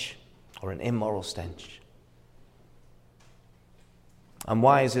stench or an immoral stench. And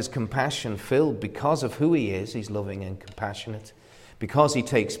why is his compassion filled? Because of who he is. He's loving and compassionate. Because he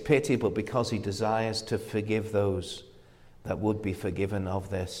takes pity, but because he desires to forgive those that would be forgiven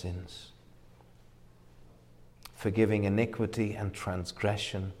of their sins. Forgiving iniquity and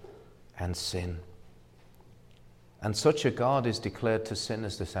transgression and sin. And such a God is declared to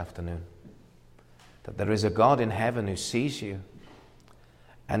sinners this afternoon. That there is a God in heaven who sees you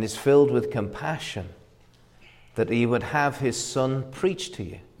and is filled with compassion, that he would have his Son preach to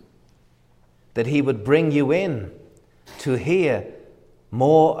you, that he would bring you in to hear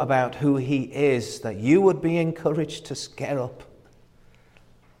more about who he is, that you would be encouraged to scare up.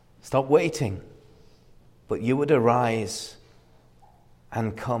 Stop waiting, but you would arise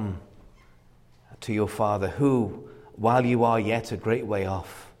and come to your Father, who, while you are yet a great way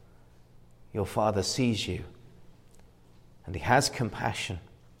off, your Father sees you and he has compassion.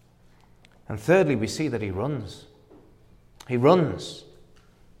 And thirdly, we see that he runs. He runs.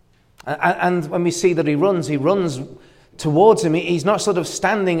 And when we see that he runs towards him. He's not sort of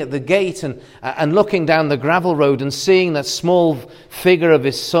standing at the gate and looking down the gravel road and seeing that small figure of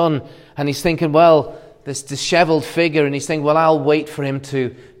his son, and he's thinking, well, this disheveled figure, and he's thinking, well, I'll wait for him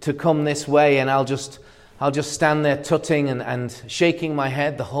to come this way, and I'll just stand there tutting and shaking my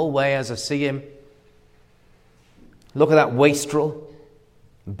head the whole way as I see him. Look at that wastrel,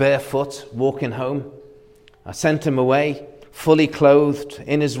 barefoot, walking home. I sent him away, fully clothed,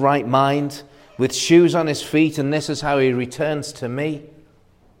 in his right mind, with shoes on his feet, and this is how he returns to me.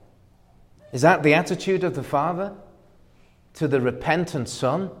 Is that the attitude of the Father to the repentant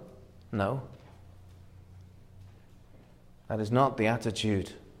Son? No. That is not the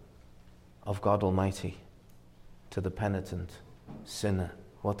attitude of God Almighty to the penitent sinner.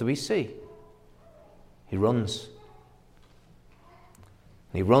 What do we see? He runs.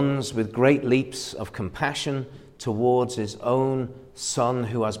 He runs with great leaps of compassion towards his own son,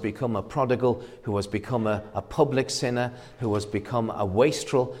 who has become a prodigal, who has become a public sinner, who has become a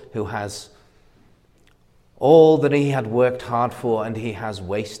wastrel, who has all that he had worked hard for, and he has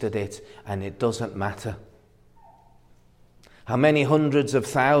wasted it, and it doesn't matter. How many hundreds of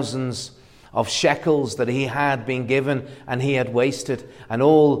thousands of shekels that he had been given and he had wasted, and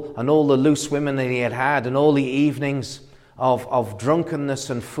all the loose women that he had, and all the evenings of drunkenness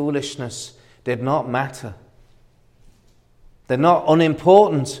and foolishness did not matter. They're not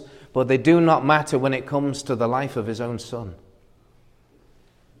unimportant, but they do not matter when it comes to the life of his own son.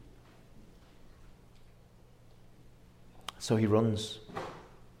 So he runs. You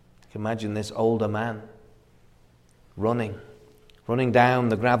can imagine this older man running down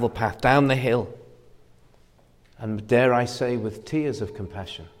the gravel path, down the hill, and dare I say, with tears of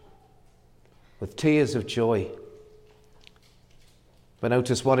compassion, with tears of joy. But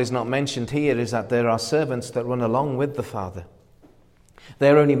notice what is not mentioned here is that there are servants that run along with the Father.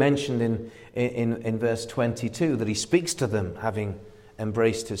 They're only mentioned in verse 22, that he speaks to them having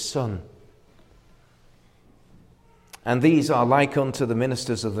embraced his Son. And these are like unto the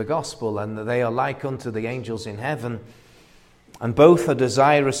ministers of the gospel, and they are like unto the angels in heaven. And both are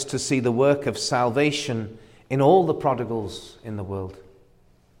desirous to see the work of salvation in all the prodigals in the world.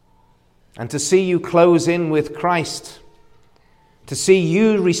 And to see you close in with Christ, to see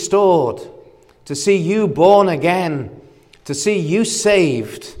you restored, to see you born again, to see you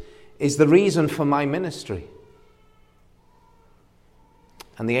saved, is the reason for my ministry.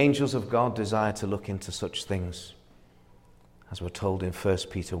 And the angels of God desire to look into such things, as we're told in 1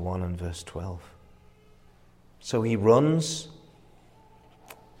 Peter 1 and verse 12. So he runs,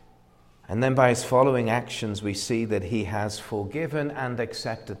 and then by his following actions we see that he has forgiven and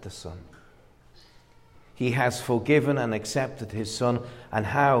accepted the Son. He has forgiven and accepted his Son. And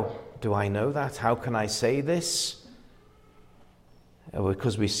how do I know that? How can I say this?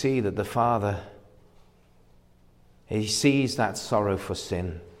 Because we see that the Father, he sees that sorrow for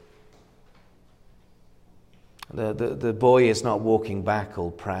sin. The boy is not walking back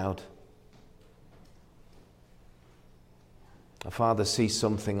all proud. The father sees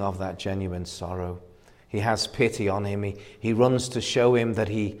something of that genuine sorrow. He has pity on him. He runs to show him that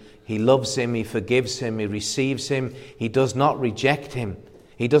he loves him, he forgives him, he receives him. He does not reject him.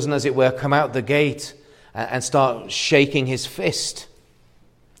 He doesn't, as it were, come out the gate and start shaking his fist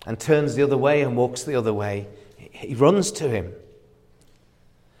and turns the other way and walks the other way. He runs to him.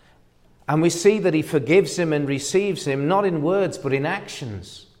 And we see that he forgives him and receives him, not in words, but in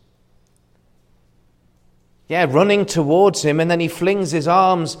actions. Yeah, running towards him, and then he flings his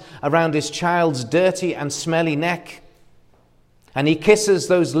arms around his child's dirty and smelly neck. And he kisses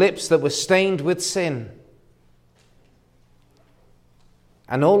those lips that were stained with sin.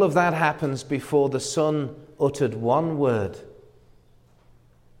 And all of that happens before the son uttered one word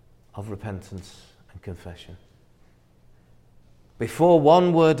of repentance and confession. Before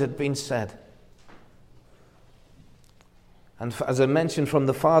one word had been said. And as I mentioned from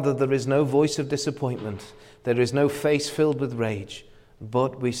the father, there is no voice of disappointment. There is no face filled with rage.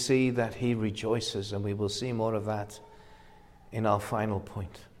 But we see that he rejoices, and we will see more of that in our final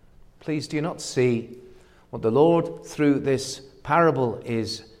point. Please, do you not see what the Lord, through this parable,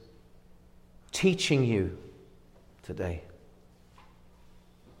 is teaching you today?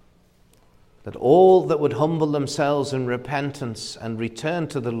 That all that would humble themselves in repentance and return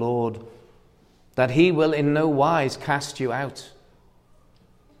to the Lord, that he will in no wise cast you out.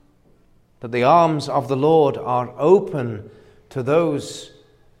 That the arms of the Lord are open to those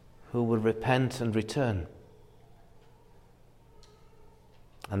who will repent and return.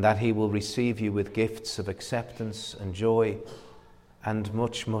 And that he will receive you with gifts of acceptance and joy and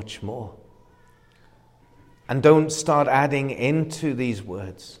much, much more. And don't start adding into these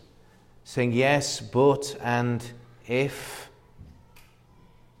words, saying yes, but, and if.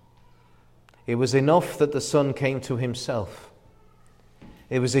 It was enough that the son came to himself.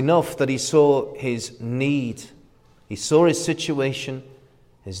 It was enough that he saw his need. He saw his situation,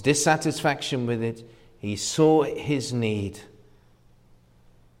 his dissatisfaction with it. He saw his need.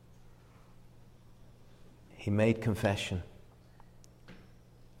 He made confession,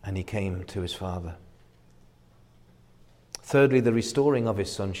 and he came to his father. Thirdly, the restoring of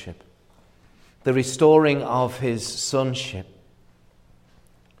his sonship. The restoring of his sonship.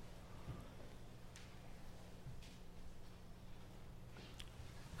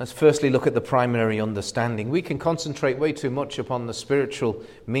 Let's firstly look at the primary understanding. We can concentrate way too much upon the spiritual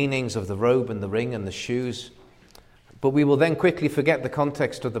meanings of the robe and the ring and the shoes, but we will then quickly forget the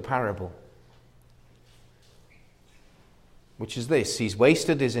context of the parable, which is this: he's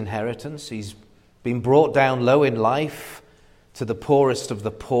wasted his inheritance, he's been brought down low in life to the poorest of the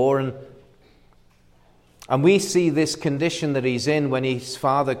poor, and we see this condition that he's in when his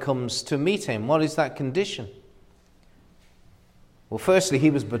father comes to meet him. What is that condition? Well, firstly, he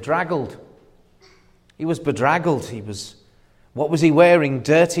was bedraggled. He was bedraggled. What was he wearing?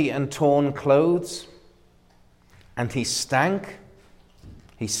 Dirty and torn clothes. And he stank.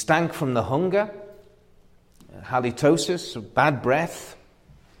 He stank from the hunger. Halitosis, bad breath,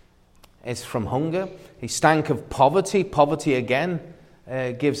 is from hunger. He stank of poverty. Poverty, again,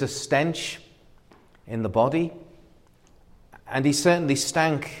 gives a stench in the body. And he certainly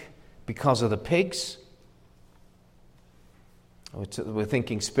stank because of the pigs. We're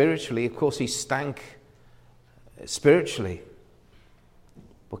thinking spiritually. Of course, he stank spiritually.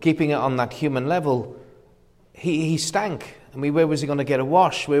 But keeping it on that human level, he stank. I mean, where was he going to get a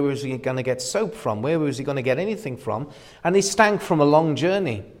wash? Where was he going to get soap from? Where was he going to get anything from? And he stank from a long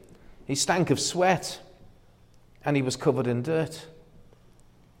journey. He stank of sweat. And he was covered in dirt.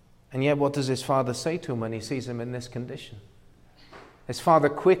 And yet, what does his father say to him when he sees him in this condition? His father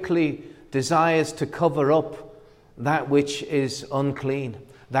quickly desires to cover up that which is unclean,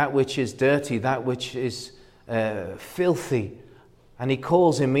 that which is dirty, that which is filthy. And he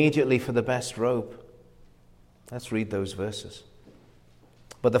calls immediately for the best robe. Let's read those verses.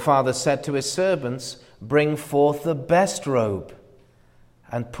 But the father said to his servants, "Bring forth the best robe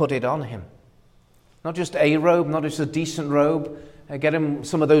and put it on him." Not just a robe, not just a decent robe. Get him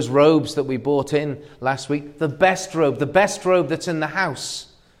some of those robes that we bought in last week. The best robe that's in the house.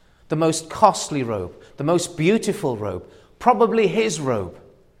 The most costly robe, the most beautiful robe, probably his robe.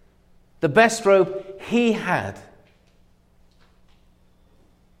 The best robe he had.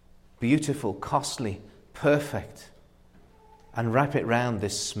 Beautiful, costly, perfect. And wrap it round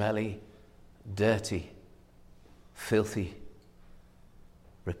this smelly, dirty, filthy,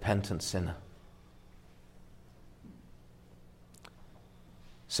 repentant sinner.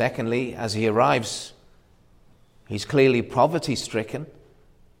 Secondly, as he arrives, he's clearly poverty-stricken.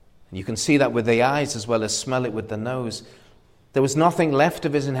 You can see that with the eyes as well as smell it with the nose. There was nothing left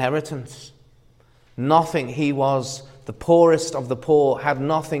of his inheritance. Nothing. He was the poorest of the poor, had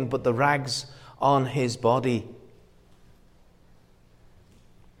nothing but the rags on his body.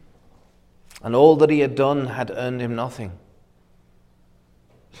 And all that he had done had earned him nothing.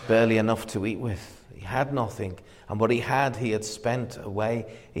 Barely enough to eat with. He had nothing. And what he had spent away.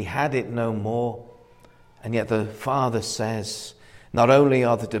 He had it no more. And yet the Father says, not only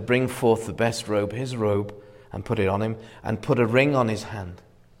are they to bring forth the best robe, his robe, and put it on him, and put a ring on his hand.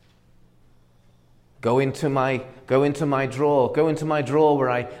 Go into my drawer where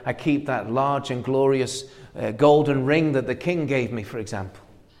I keep that large and glorious golden ring that the king gave me, for example.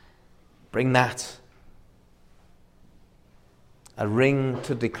 Bring that. A ring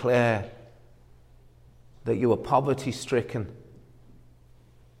to declare that you were poverty-stricken,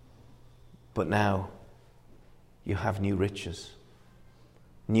 but now you have new riches.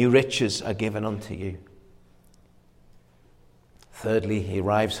 New riches are given unto you. Thirdly, he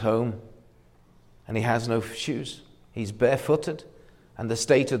arrives home and he has no shoes. He's barefooted and the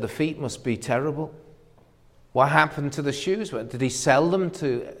state of the feet must be terrible. What happened to the shoes? Did he sell them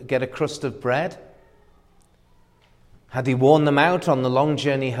to get a crust of bread? Had he worn them out on the long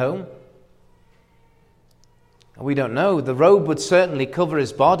journey home? We don't know. The robe would certainly cover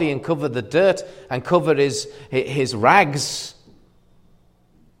his body and cover the dirt and cover his rags.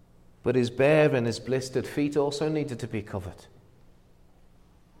 But his bare and his blistered feet also needed to be covered.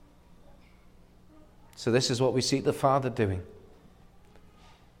 So this is what we see the Father doing.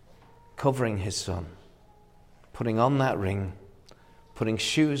 Covering his Son. Putting on that ring. Putting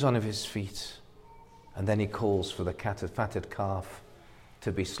shoes on his feet. And then he calls for the fatted calf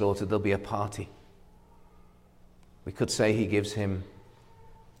to be slaughtered. There'll be a party. We could say he gives him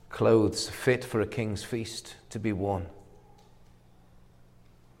clothes fit for a king's feast to be worn.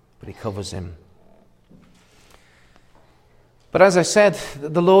 But he covers him. But as I said,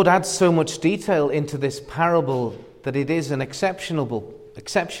 the Lord adds so much detail into this parable that it is an exceptional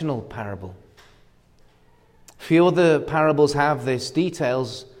parable. Few other parables have these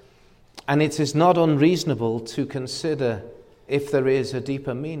details, and it is not unreasonable to consider if there is a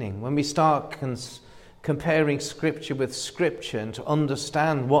deeper meaning. When we start comparing Scripture with Scripture and to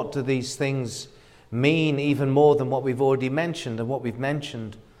understand what do these things mean even more than what we've already mentioned, and what we've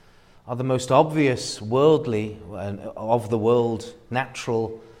mentioned are the most obvious worldly and of the world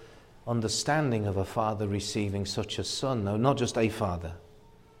natural understanding of a father receiving such a son. No, not just a father.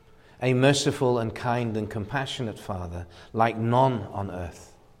 A merciful and kind and compassionate father like none on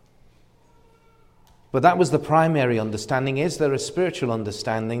earth. But that was the primary understanding. Is there a spiritual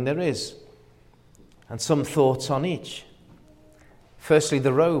understanding? There is. And some thoughts on each. Firstly,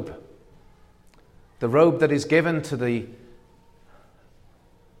 the robe. The robe that is given to the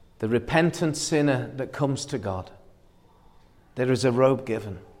repentant sinner that comes to God. There is a robe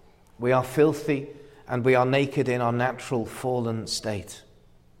given. We are filthy and we are naked in our natural fallen state.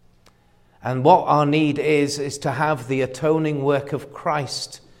 And what our need is to have the atoning work of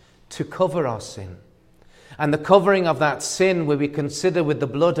Christ to cover our sin. And the covering of that sin, where we consider with the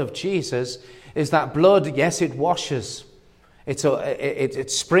blood of Jesus, is that blood, yes, it washes.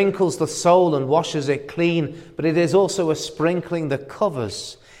 It sprinkles the soul and washes it clean, but it is also a sprinkling that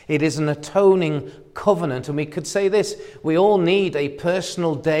covers. It is an atoning covenant. And we could say this, we all need a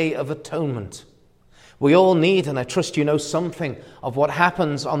personal day of atonement. We all need, and I trust you know something of what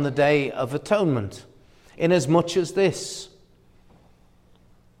happens on the Day of Atonement, inasmuch as this.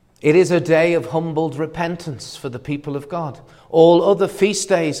 It is a day of humbled repentance for the people of God. All other feast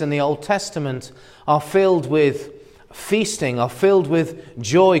days in the Old Testament are filled with feasting, are filled with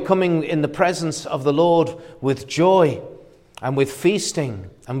joy, coming in the presence of the Lord with joy and with feasting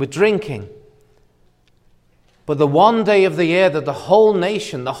and with drinking. But the one day of the year that the whole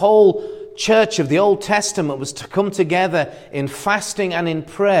nation, the whole church of the Old Testament was to come together in fasting and in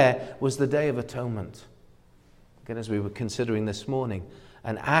prayer was the Day of Atonement. Again, as we were considering this morning,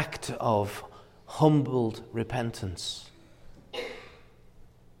 an act of humbled repentance.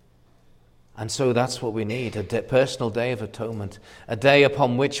 And so that's what we need, a personal day of atonement, a day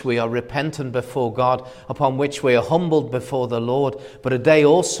upon which we are repentant before God, upon which we are humbled before the Lord, but a day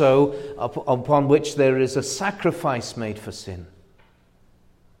also upon which there is a sacrifice made for sin.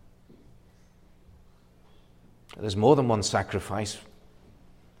 There's more than one sacrifice.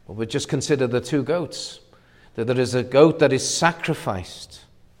 But we'll just consider the two goats. That there is a goat that is sacrificed,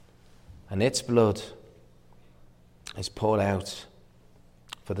 and its blood is poured out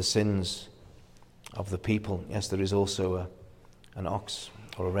for the sins of the people. Yes, there is also an ox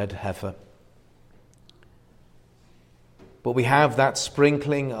or a red heifer. But we have that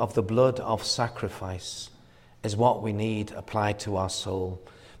sprinkling of the blood of sacrifice is what we need applied to our soul.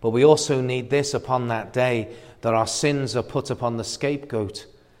 But we also need this upon that day, that our sins are put upon the scapegoat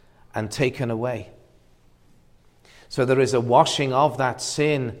and taken away. So there is a washing of that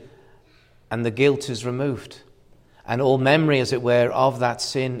sin and the guilt is removed. And all memory, as it were, of that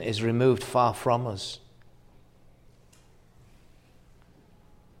sin is removed far from us.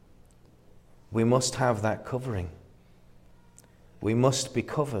 We must have that covering. We must be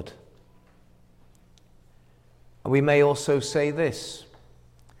covered. We may also say this,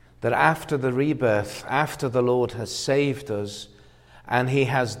 that after the rebirth, after the Lord has saved us, and he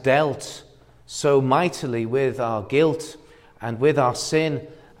has dealt so mightily with our guilt and with our sin,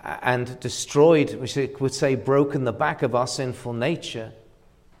 and destroyed, which it would say, broken the back of our sinful nature,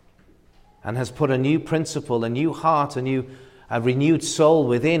 and has put a new principle, a new heart, a renewed soul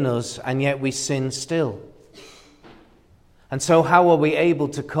within us, and yet we sin still. And so how are we able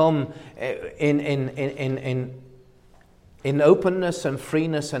to come in openness and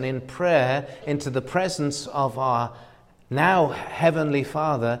freeness and in prayer into the presence of our now Heavenly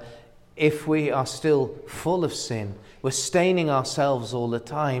Father if we are still full of sin? We're staining ourselves all the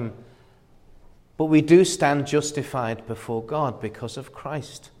time, but we do stand justified before God because of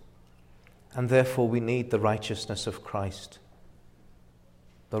Christ. And therefore we need the righteousness of Christ.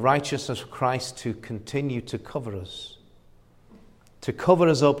 The righteousness of Christ to continue to cover us. To cover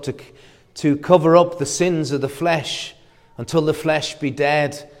us up, to cover up the sins of the flesh until the flesh be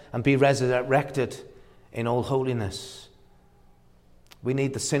dead and be resurrected in all holiness. We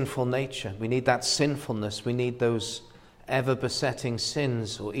need the sinful nature. We need that sinfulness. We need those ever besetting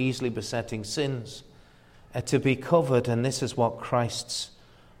sins or easily besetting sins to be covered. And this is what Christ's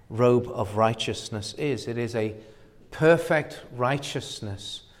robe of righteousness is. It is a perfect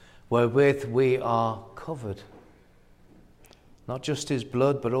righteousness wherewith we are covered. Not just his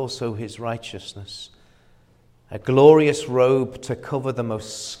blood, but also his righteousness. A glorious robe to cover the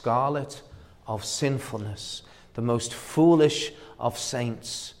most scarlet of sinfulness, the most foolish of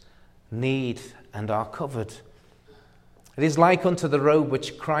saints need and are covered. It is like unto the robe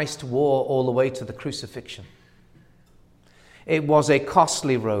which Christ wore all the way to the crucifixion. It was a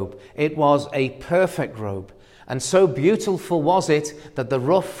costly robe. It was a perfect robe. And so beautiful was it that the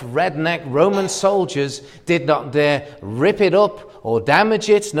rough, redneck Roman soldiers did not dare rip it up or damage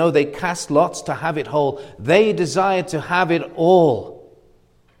it. No, they cast lots to have it whole. They desired to have it all.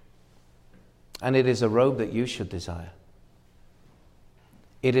 And it is a robe that you should desire.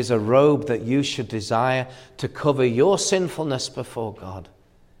 It is a robe that you should desire to cover your sinfulness before God.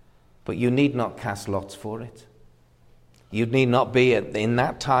 But you need not cast lots for it. You need not be in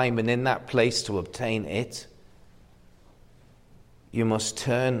that time and in that place to obtain it. You must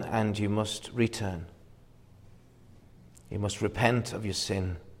turn and you must return. You must repent of your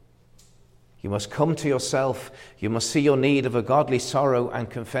sin. You must come to yourself. You must see your need of a godly sorrow and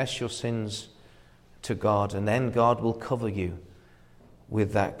confess your sins to God. And then God will cover you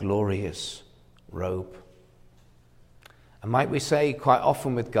with that glorious robe. And might we say, quite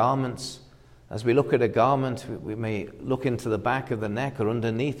often with garments, as we look at a garment, we may look into the back of the neck or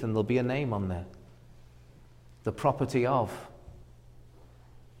underneath and there'll be a name on there. The property of.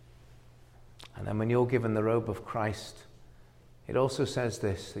 And then when you're given the robe of Christ, it also says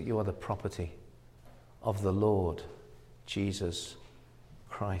this, that you are the property of the Lord Jesus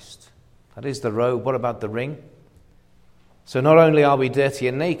Christ. That is the robe. What about the ring? So not only are we dirty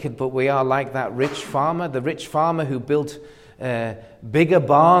and naked, but we are like that rich farmer, the rich farmer who built bigger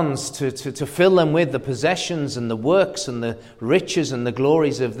barns to fill them with the possessions and the works and the riches and the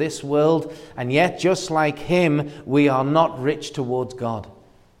glories of this world. And yet, just like him, we are not rich towards God.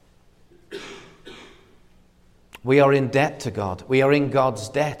 We are in debt to God. We are in God's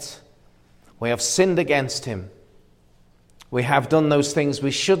debt. We have sinned against him. We have done those things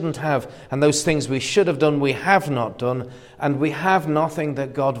we shouldn't have, and those things we should have done we have not done, and we have nothing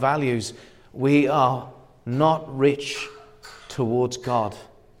that God values. We are not rich towards God.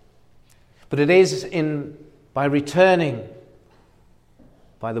 But it is by returning,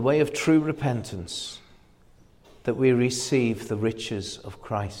 by the way of true repentance, that we receive the riches of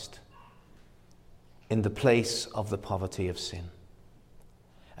Christ in the place of the poverty of sin.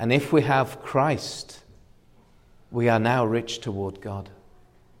 And if we have Christ, we are now rich toward God.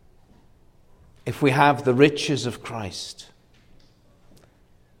 If we have the riches of Christ,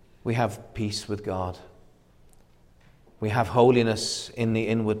 we have peace with God. We have holiness in the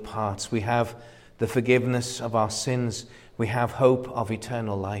inward parts. We have the forgiveness of our sins. We have hope of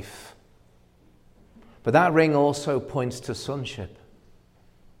eternal life. But that ring also points to sonship.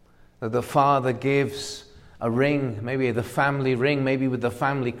 That the Father gives a ring, maybe the family ring, maybe with the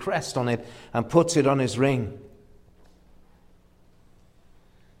family crest on it, and puts it on his ring.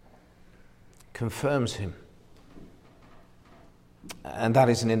 Confirms him. And that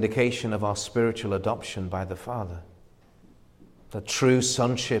is an indication of our spiritual adoption by the Father. The true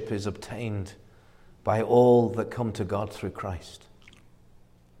sonship is obtained by all that come to God through Christ.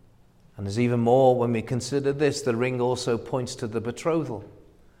 And there's even more when we consider this. The ring also points to the betrothal.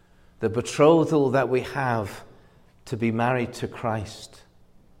 The betrothal that we have to be married to Christ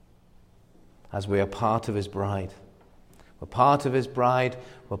as we are part of his bride. We're part of his bride.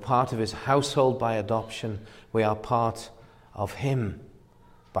 We're part of his household by adoption. We are part of him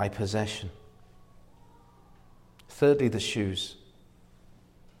by possession. Thirdly, the shoes.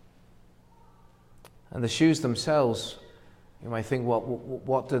 And the shoes themselves, you might think,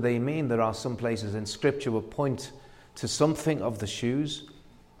 what do they mean? There are some places in Scripture that point to something of the shoes.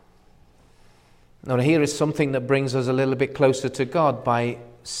 Now, here is something that brings us a little bit closer to God by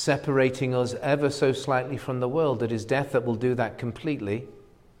separating us ever so slightly from the world. It is death that will do that completely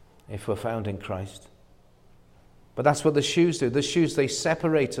if we're found in Christ. But that's what the shoes do. The shoes, they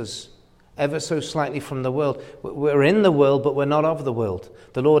separate us ever so slightly from the world. We're in the world, but we're not of the world.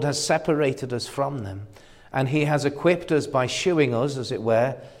 The Lord has separated us from them. And he has equipped us by shoeing us, as it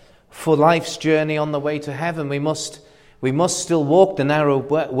were, for life's journey on the way to heaven. We must still walk the narrow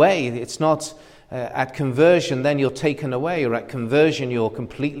way. It's not at conversion then you're taken away, or at conversion you're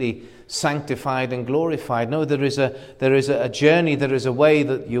completely sanctified and glorified. No, there is a journey, there is a way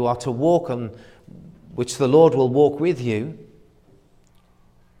that you are to walk on, which the Lord will walk with you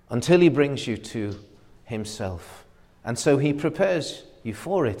until he brings you to himself. And so he prepares you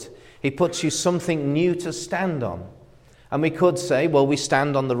for it. He puts you something new to stand on. And we could say, well, we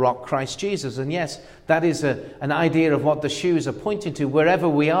stand on the rock Christ Jesus. And yes, that is an idea of what the shoes are pointing to. Wherever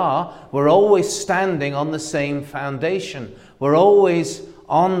we are, we're always standing on the same foundation. We're always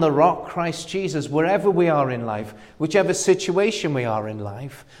on the rock Christ Jesus. Wherever we are in life, whichever situation we are in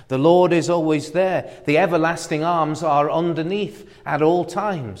life, the Lord is always there. The everlasting arms are underneath at all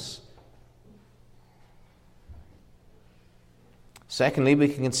times. Secondly, we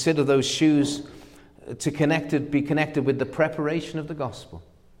can consider those shoes to be connected with the preparation of the gospel.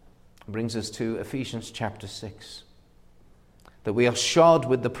 It brings us to Ephesians chapter 6. That we are shod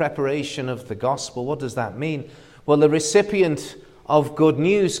with the preparation of the gospel. What does that mean? Well, the recipient of good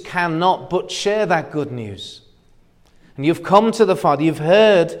news cannot but share that good news. And you've come to the Father, you've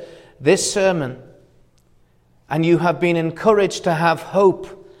heard this sermon, and you have been encouraged to have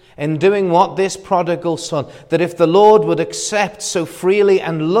hope in doing what this prodigal son, that if the Lord would accept so freely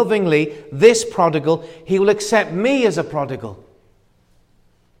and lovingly this prodigal, he will accept me as a prodigal.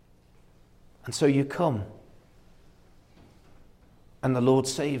 And so you come, and the Lord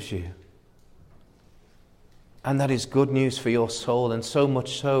saves you. And that is good news for your soul, and so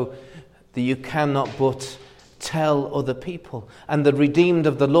much so that you cannot but tell other people. And the redeemed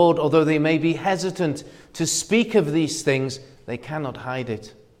of the Lord, although they may be hesitant to speak of these things, they cannot hide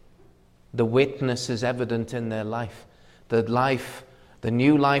it. The witness is evident in their life. The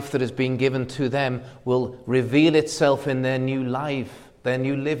new life that has been given to them will reveal itself in their new life, their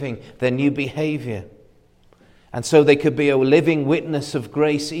new living, their new behavior. And so they could be a living witness of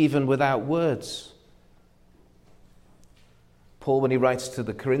grace even without words. Paul, when he writes to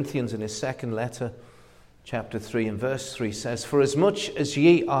the Corinthians in his second letter, chapter 3 and verse 3, says, "For as much as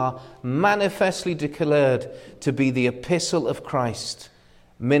ye are manifestly declared to be the epistle of Christ,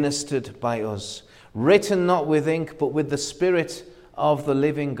 ministered by us, written not with ink, but with the Spirit of the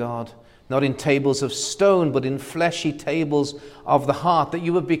living God, not in tables of stone, but in fleshy tables of the heart," that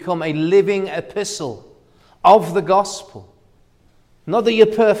you would become a living epistle of the gospel. Not that you're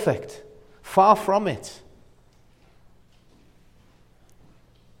perfect, far from it.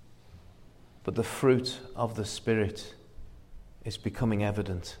 But the fruit of the Spirit is becoming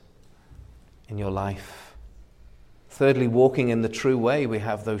evident in your life. Thirdly, walking in the true way. We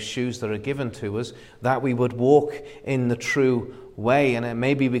have those shoes that are given to us, that we would walk in the true way. And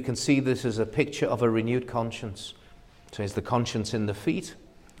maybe we can see this as a picture of a renewed conscience. So is the conscience in the feet?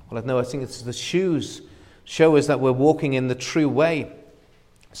 Well, no, I think it's the shoes show us that we're walking in the true way.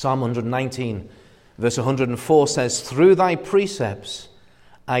 Psalm 119, verse 104 says, "Through thy precepts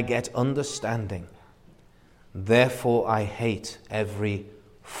I get understanding. Therefore I hate every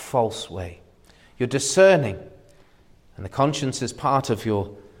false way." You're discerning. And the conscience is part of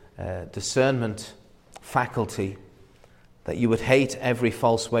your discernment faculty, that you would hate every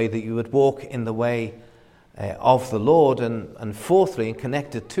false way, that you would walk in the way of the Lord. And fourthly, and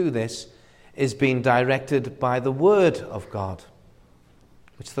connected to this, is being directed by the Word of God.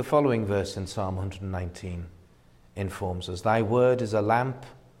 which the following verse in Psalm 119 informs us. Thy word is a lamp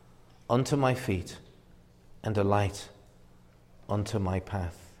unto my feet and a light unto my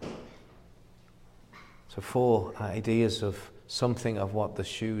path. So 4 ideas of something of what the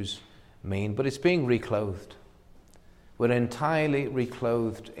shoes mean, but it's being reclothed. We're entirely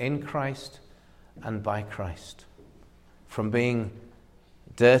reclothed in Christ and by Christ. From being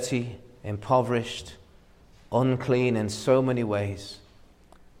dirty, impoverished, unclean in so many ways,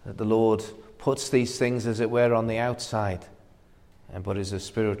 that the Lord puts these things, as it were, on the outside, but is a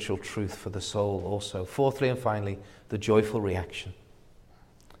spiritual truth for the soul also. Fourthly and finally, the joyful reaction.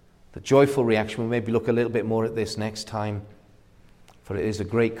 The joyful reaction, we'll maybe look a little bit more at this next time, for it is a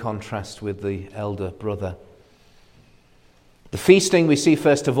great contrast with the elder brother. The feasting we see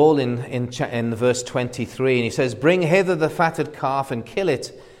first of all in verse 23, and he says, bring hither the fatted calf and kill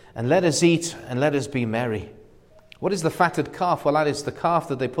it, and let us eat and let us be merry. What is the fatted calf? Well, that is the calf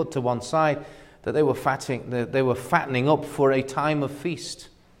that they put to one side, that they were fattening up for a time of feast.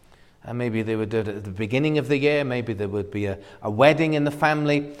 And maybe they would do it at the beginning of the year, maybe there would be a wedding in the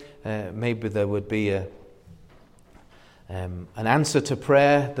family, maybe there would be an answer to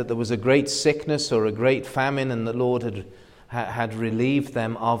prayer, that there was a great sickness or a great famine and the Lord had relieved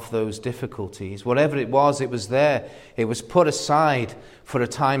them of those difficulties. Whatever it was there. It was put aside for a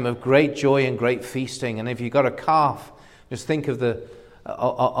time of great joy and great feasting. And if you've got a calf, just think of the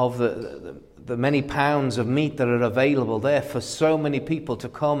many pounds of meat that are available there for so many people to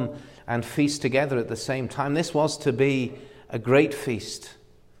come and feast together at the same time. This was to be a great feast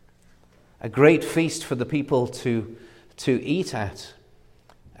for the people to eat at.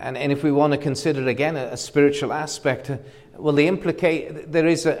 And if we want to consider again a spiritual aspect, well, there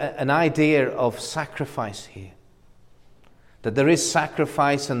is an idea of sacrifice here. That there is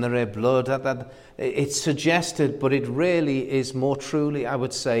sacrifice and there is blood. That it's suggested, but it really is more truly, I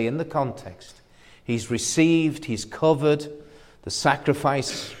would say, in the context. He's received, he's covered. The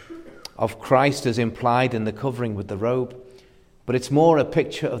sacrifice of Christ is implied in the covering with the robe. But it's more a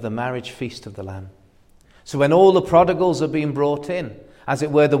picture of the marriage feast of the Lamb. So when all the prodigals are being brought in, as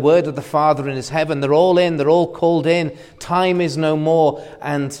it were, the word of the Father in his heaven, they're all in, they're all called in, time is no more,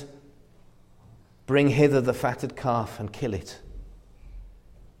 and bring hither the fatted calf and kill it.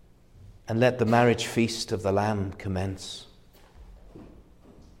 And let the marriage feast of the Lamb commence.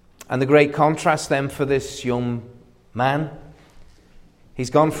 And the great contrast then for this young man,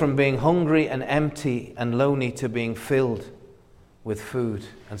 he's gone from being hungry and empty and lonely to being filled with food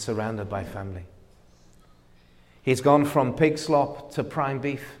and surrounded by family. He's gone from pig slop to prime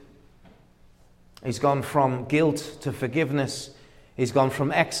beef. He's gone from guilt to forgiveness. He's gone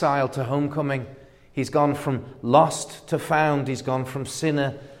from exile to homecoming. He's gone from lost to found. He's gone from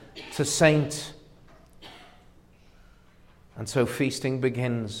sinner to saint. And so feasting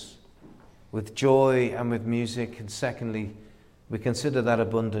begins with joy and with music. And secondly, we consider that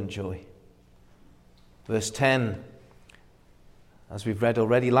abundant joy. Verse 10, as we've read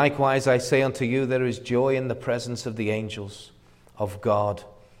already, likewise I say unto you, there is joy in the presence of the angels of God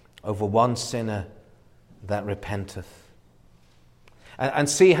over one sinner that repenteth. And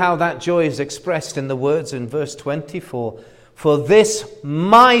see how that joy is expressed in the words in verse 24. For this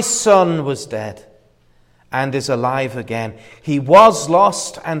my son was dead and is alive again. He was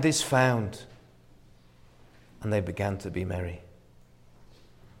lost and is found. And they began to be merry.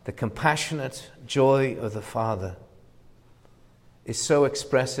 The compassionate joy of the Father is so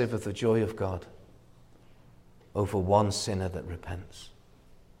expressive of the joy of God over one sinner that repents.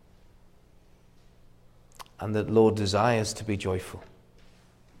 And the Lord desires to be joyful.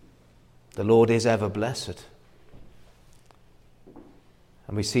 The Lord is ever blessed.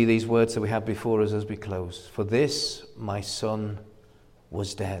 And we see these words that we have before us as we close. For this my son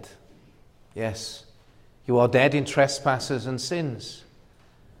was dead. Yes, you are dead in trespasses and sins.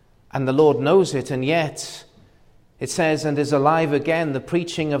 And the Lord knows it, and yet it says, and is alive again. The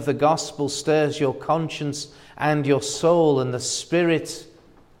preaching of the gospel stirs your conscience and your soul, and the Spirit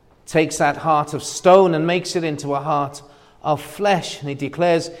takes that heart of stone and makes it into a heart of flesh. And he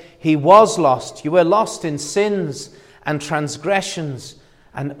declares, he was lost. You were lost in sins and transgressions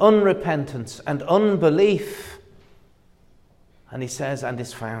and unrepentance and unbelief. And he says, and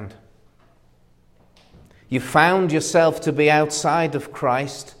is found. You found yourself to be outside of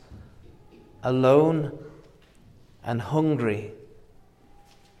Christ, alone and hungry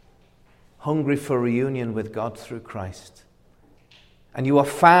for reunion with God through Christ. And you are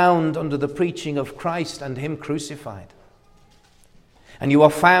found under the preaching of Christ and him crucified. And you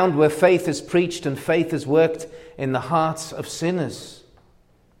are found where faith is preached and faith is worked in the hearts of sinners.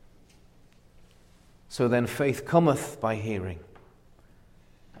 So then faith cometh by hearing,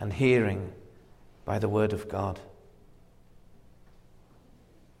 and hearing by the word of God.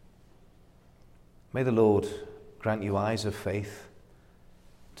 May the Lord grant you eyes of faith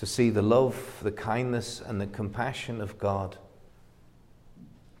to see the love, the kindness, and the compassion of God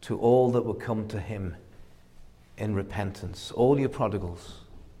to all that will come to him in repentance. All you prodigals,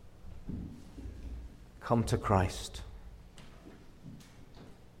 come to Christ.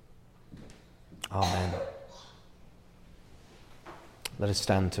 Amen. Let us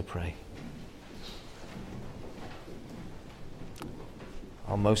stand to pray.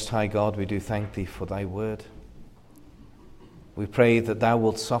 Our Most High God, we do thank thee for thy word. We pray that thou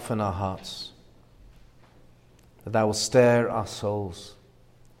wilt soften our hearts, that thou wilt stir our souls,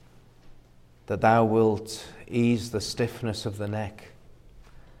 that thou wilt ease the stiffness of the neck,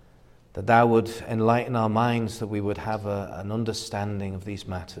 that thou would enlighten our minds, that we would have an understanding of these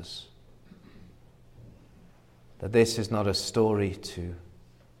matters. That this is not a story to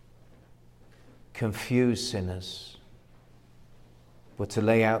confuse sinners, but to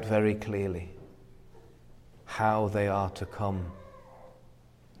lay out very clearly how they are to come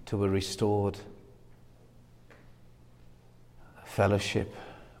to a restored fellowship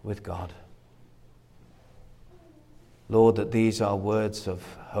with God. Lord, that these are words of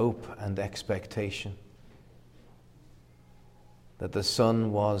hope and expectation, that the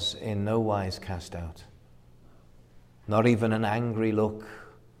Son was in no wise cast out, not even an angry look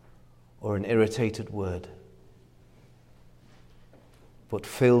or an irritated word, but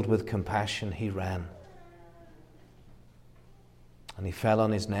filled with compassion, he ran. And he fell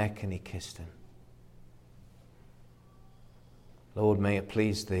on his neck and he kissed him. Lord, may it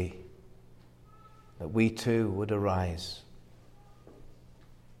please thee that we too would arise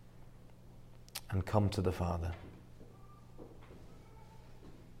and come to the Father.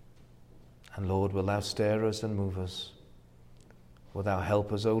 And Lord, will thou stir us and move us? Will thou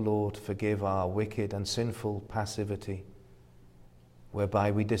help us, O Lord, forgive our wicked and sinful passivity,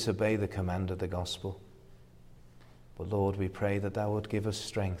 whereby we disobey the command of the gospel. But Lord, we pray that thou would give us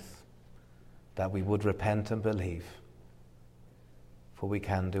strength, that we would repent and believe, for we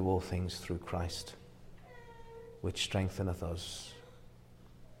can do all things through Christ, which strengtheneth us.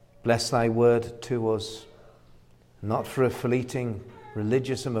 Bless thy word to us, not for a fleeting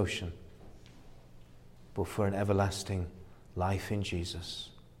religious emotion, but for an everlasting life in Jesus.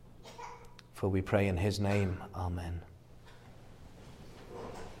 For we pray in his name, amen.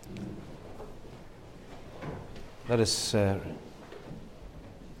 Let us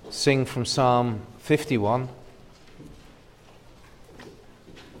sing from Psalm 51.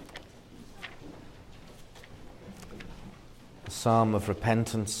 A psalm of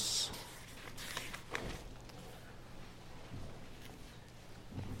repentance.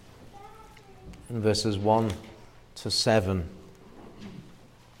 In verses 1 to 7.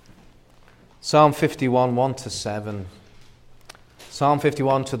 Psalm 51, 1 to 7. Psalm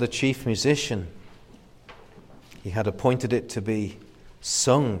 51 to the chief musician. He had appointed it to be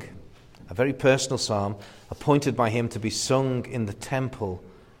sung, a very personal psalm, appointed by him to be sung in the temple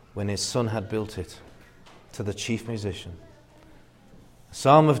when his son had built it, to the chief musician. A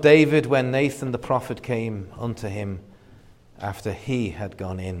psalm of David when Nathan the prophet came unto him after he had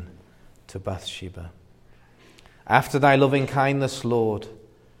gone in to Bathsheba. After thy loving kindness, Lord,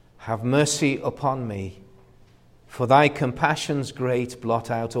 have mercy upon me, for thy compassions great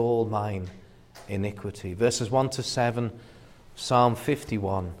blot out all mine iniquity. Verses 1 to 7, Psalm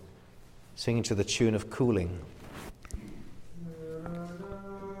 51, singing to the tune of Cooling.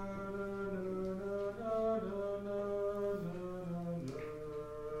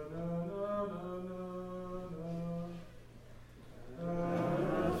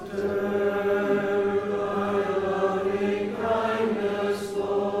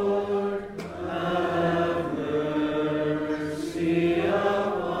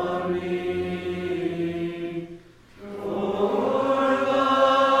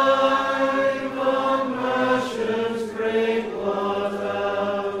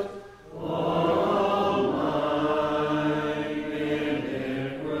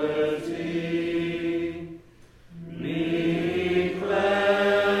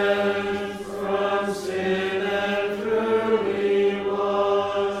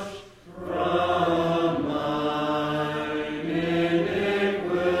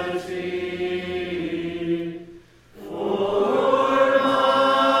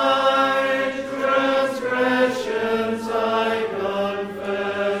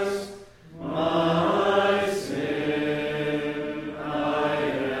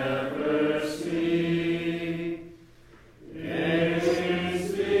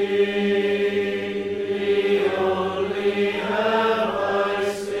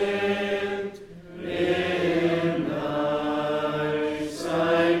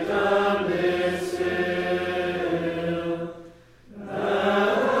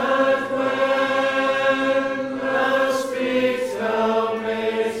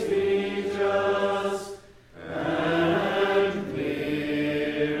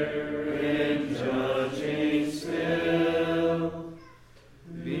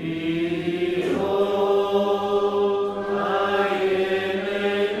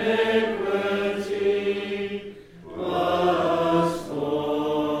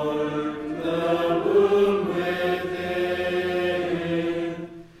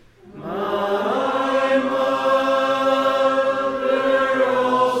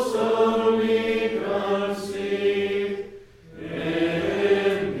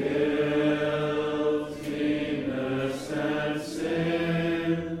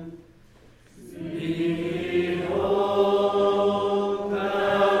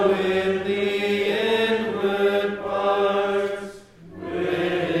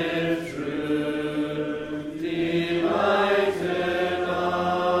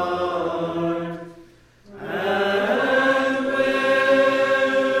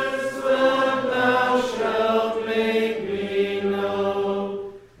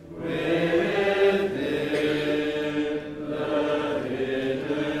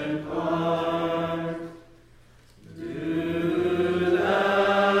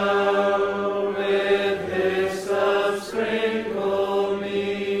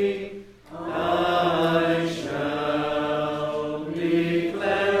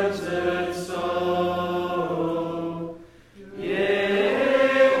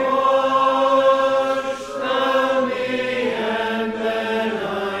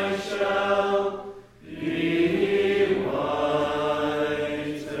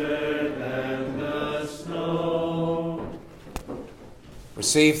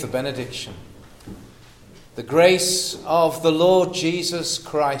 receive the benediction. The grace of the Lord Jesus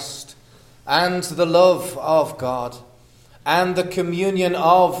Christ, and the love of God, and the communion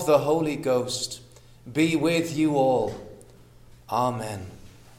of the Holy Ghost be with you all. Amen.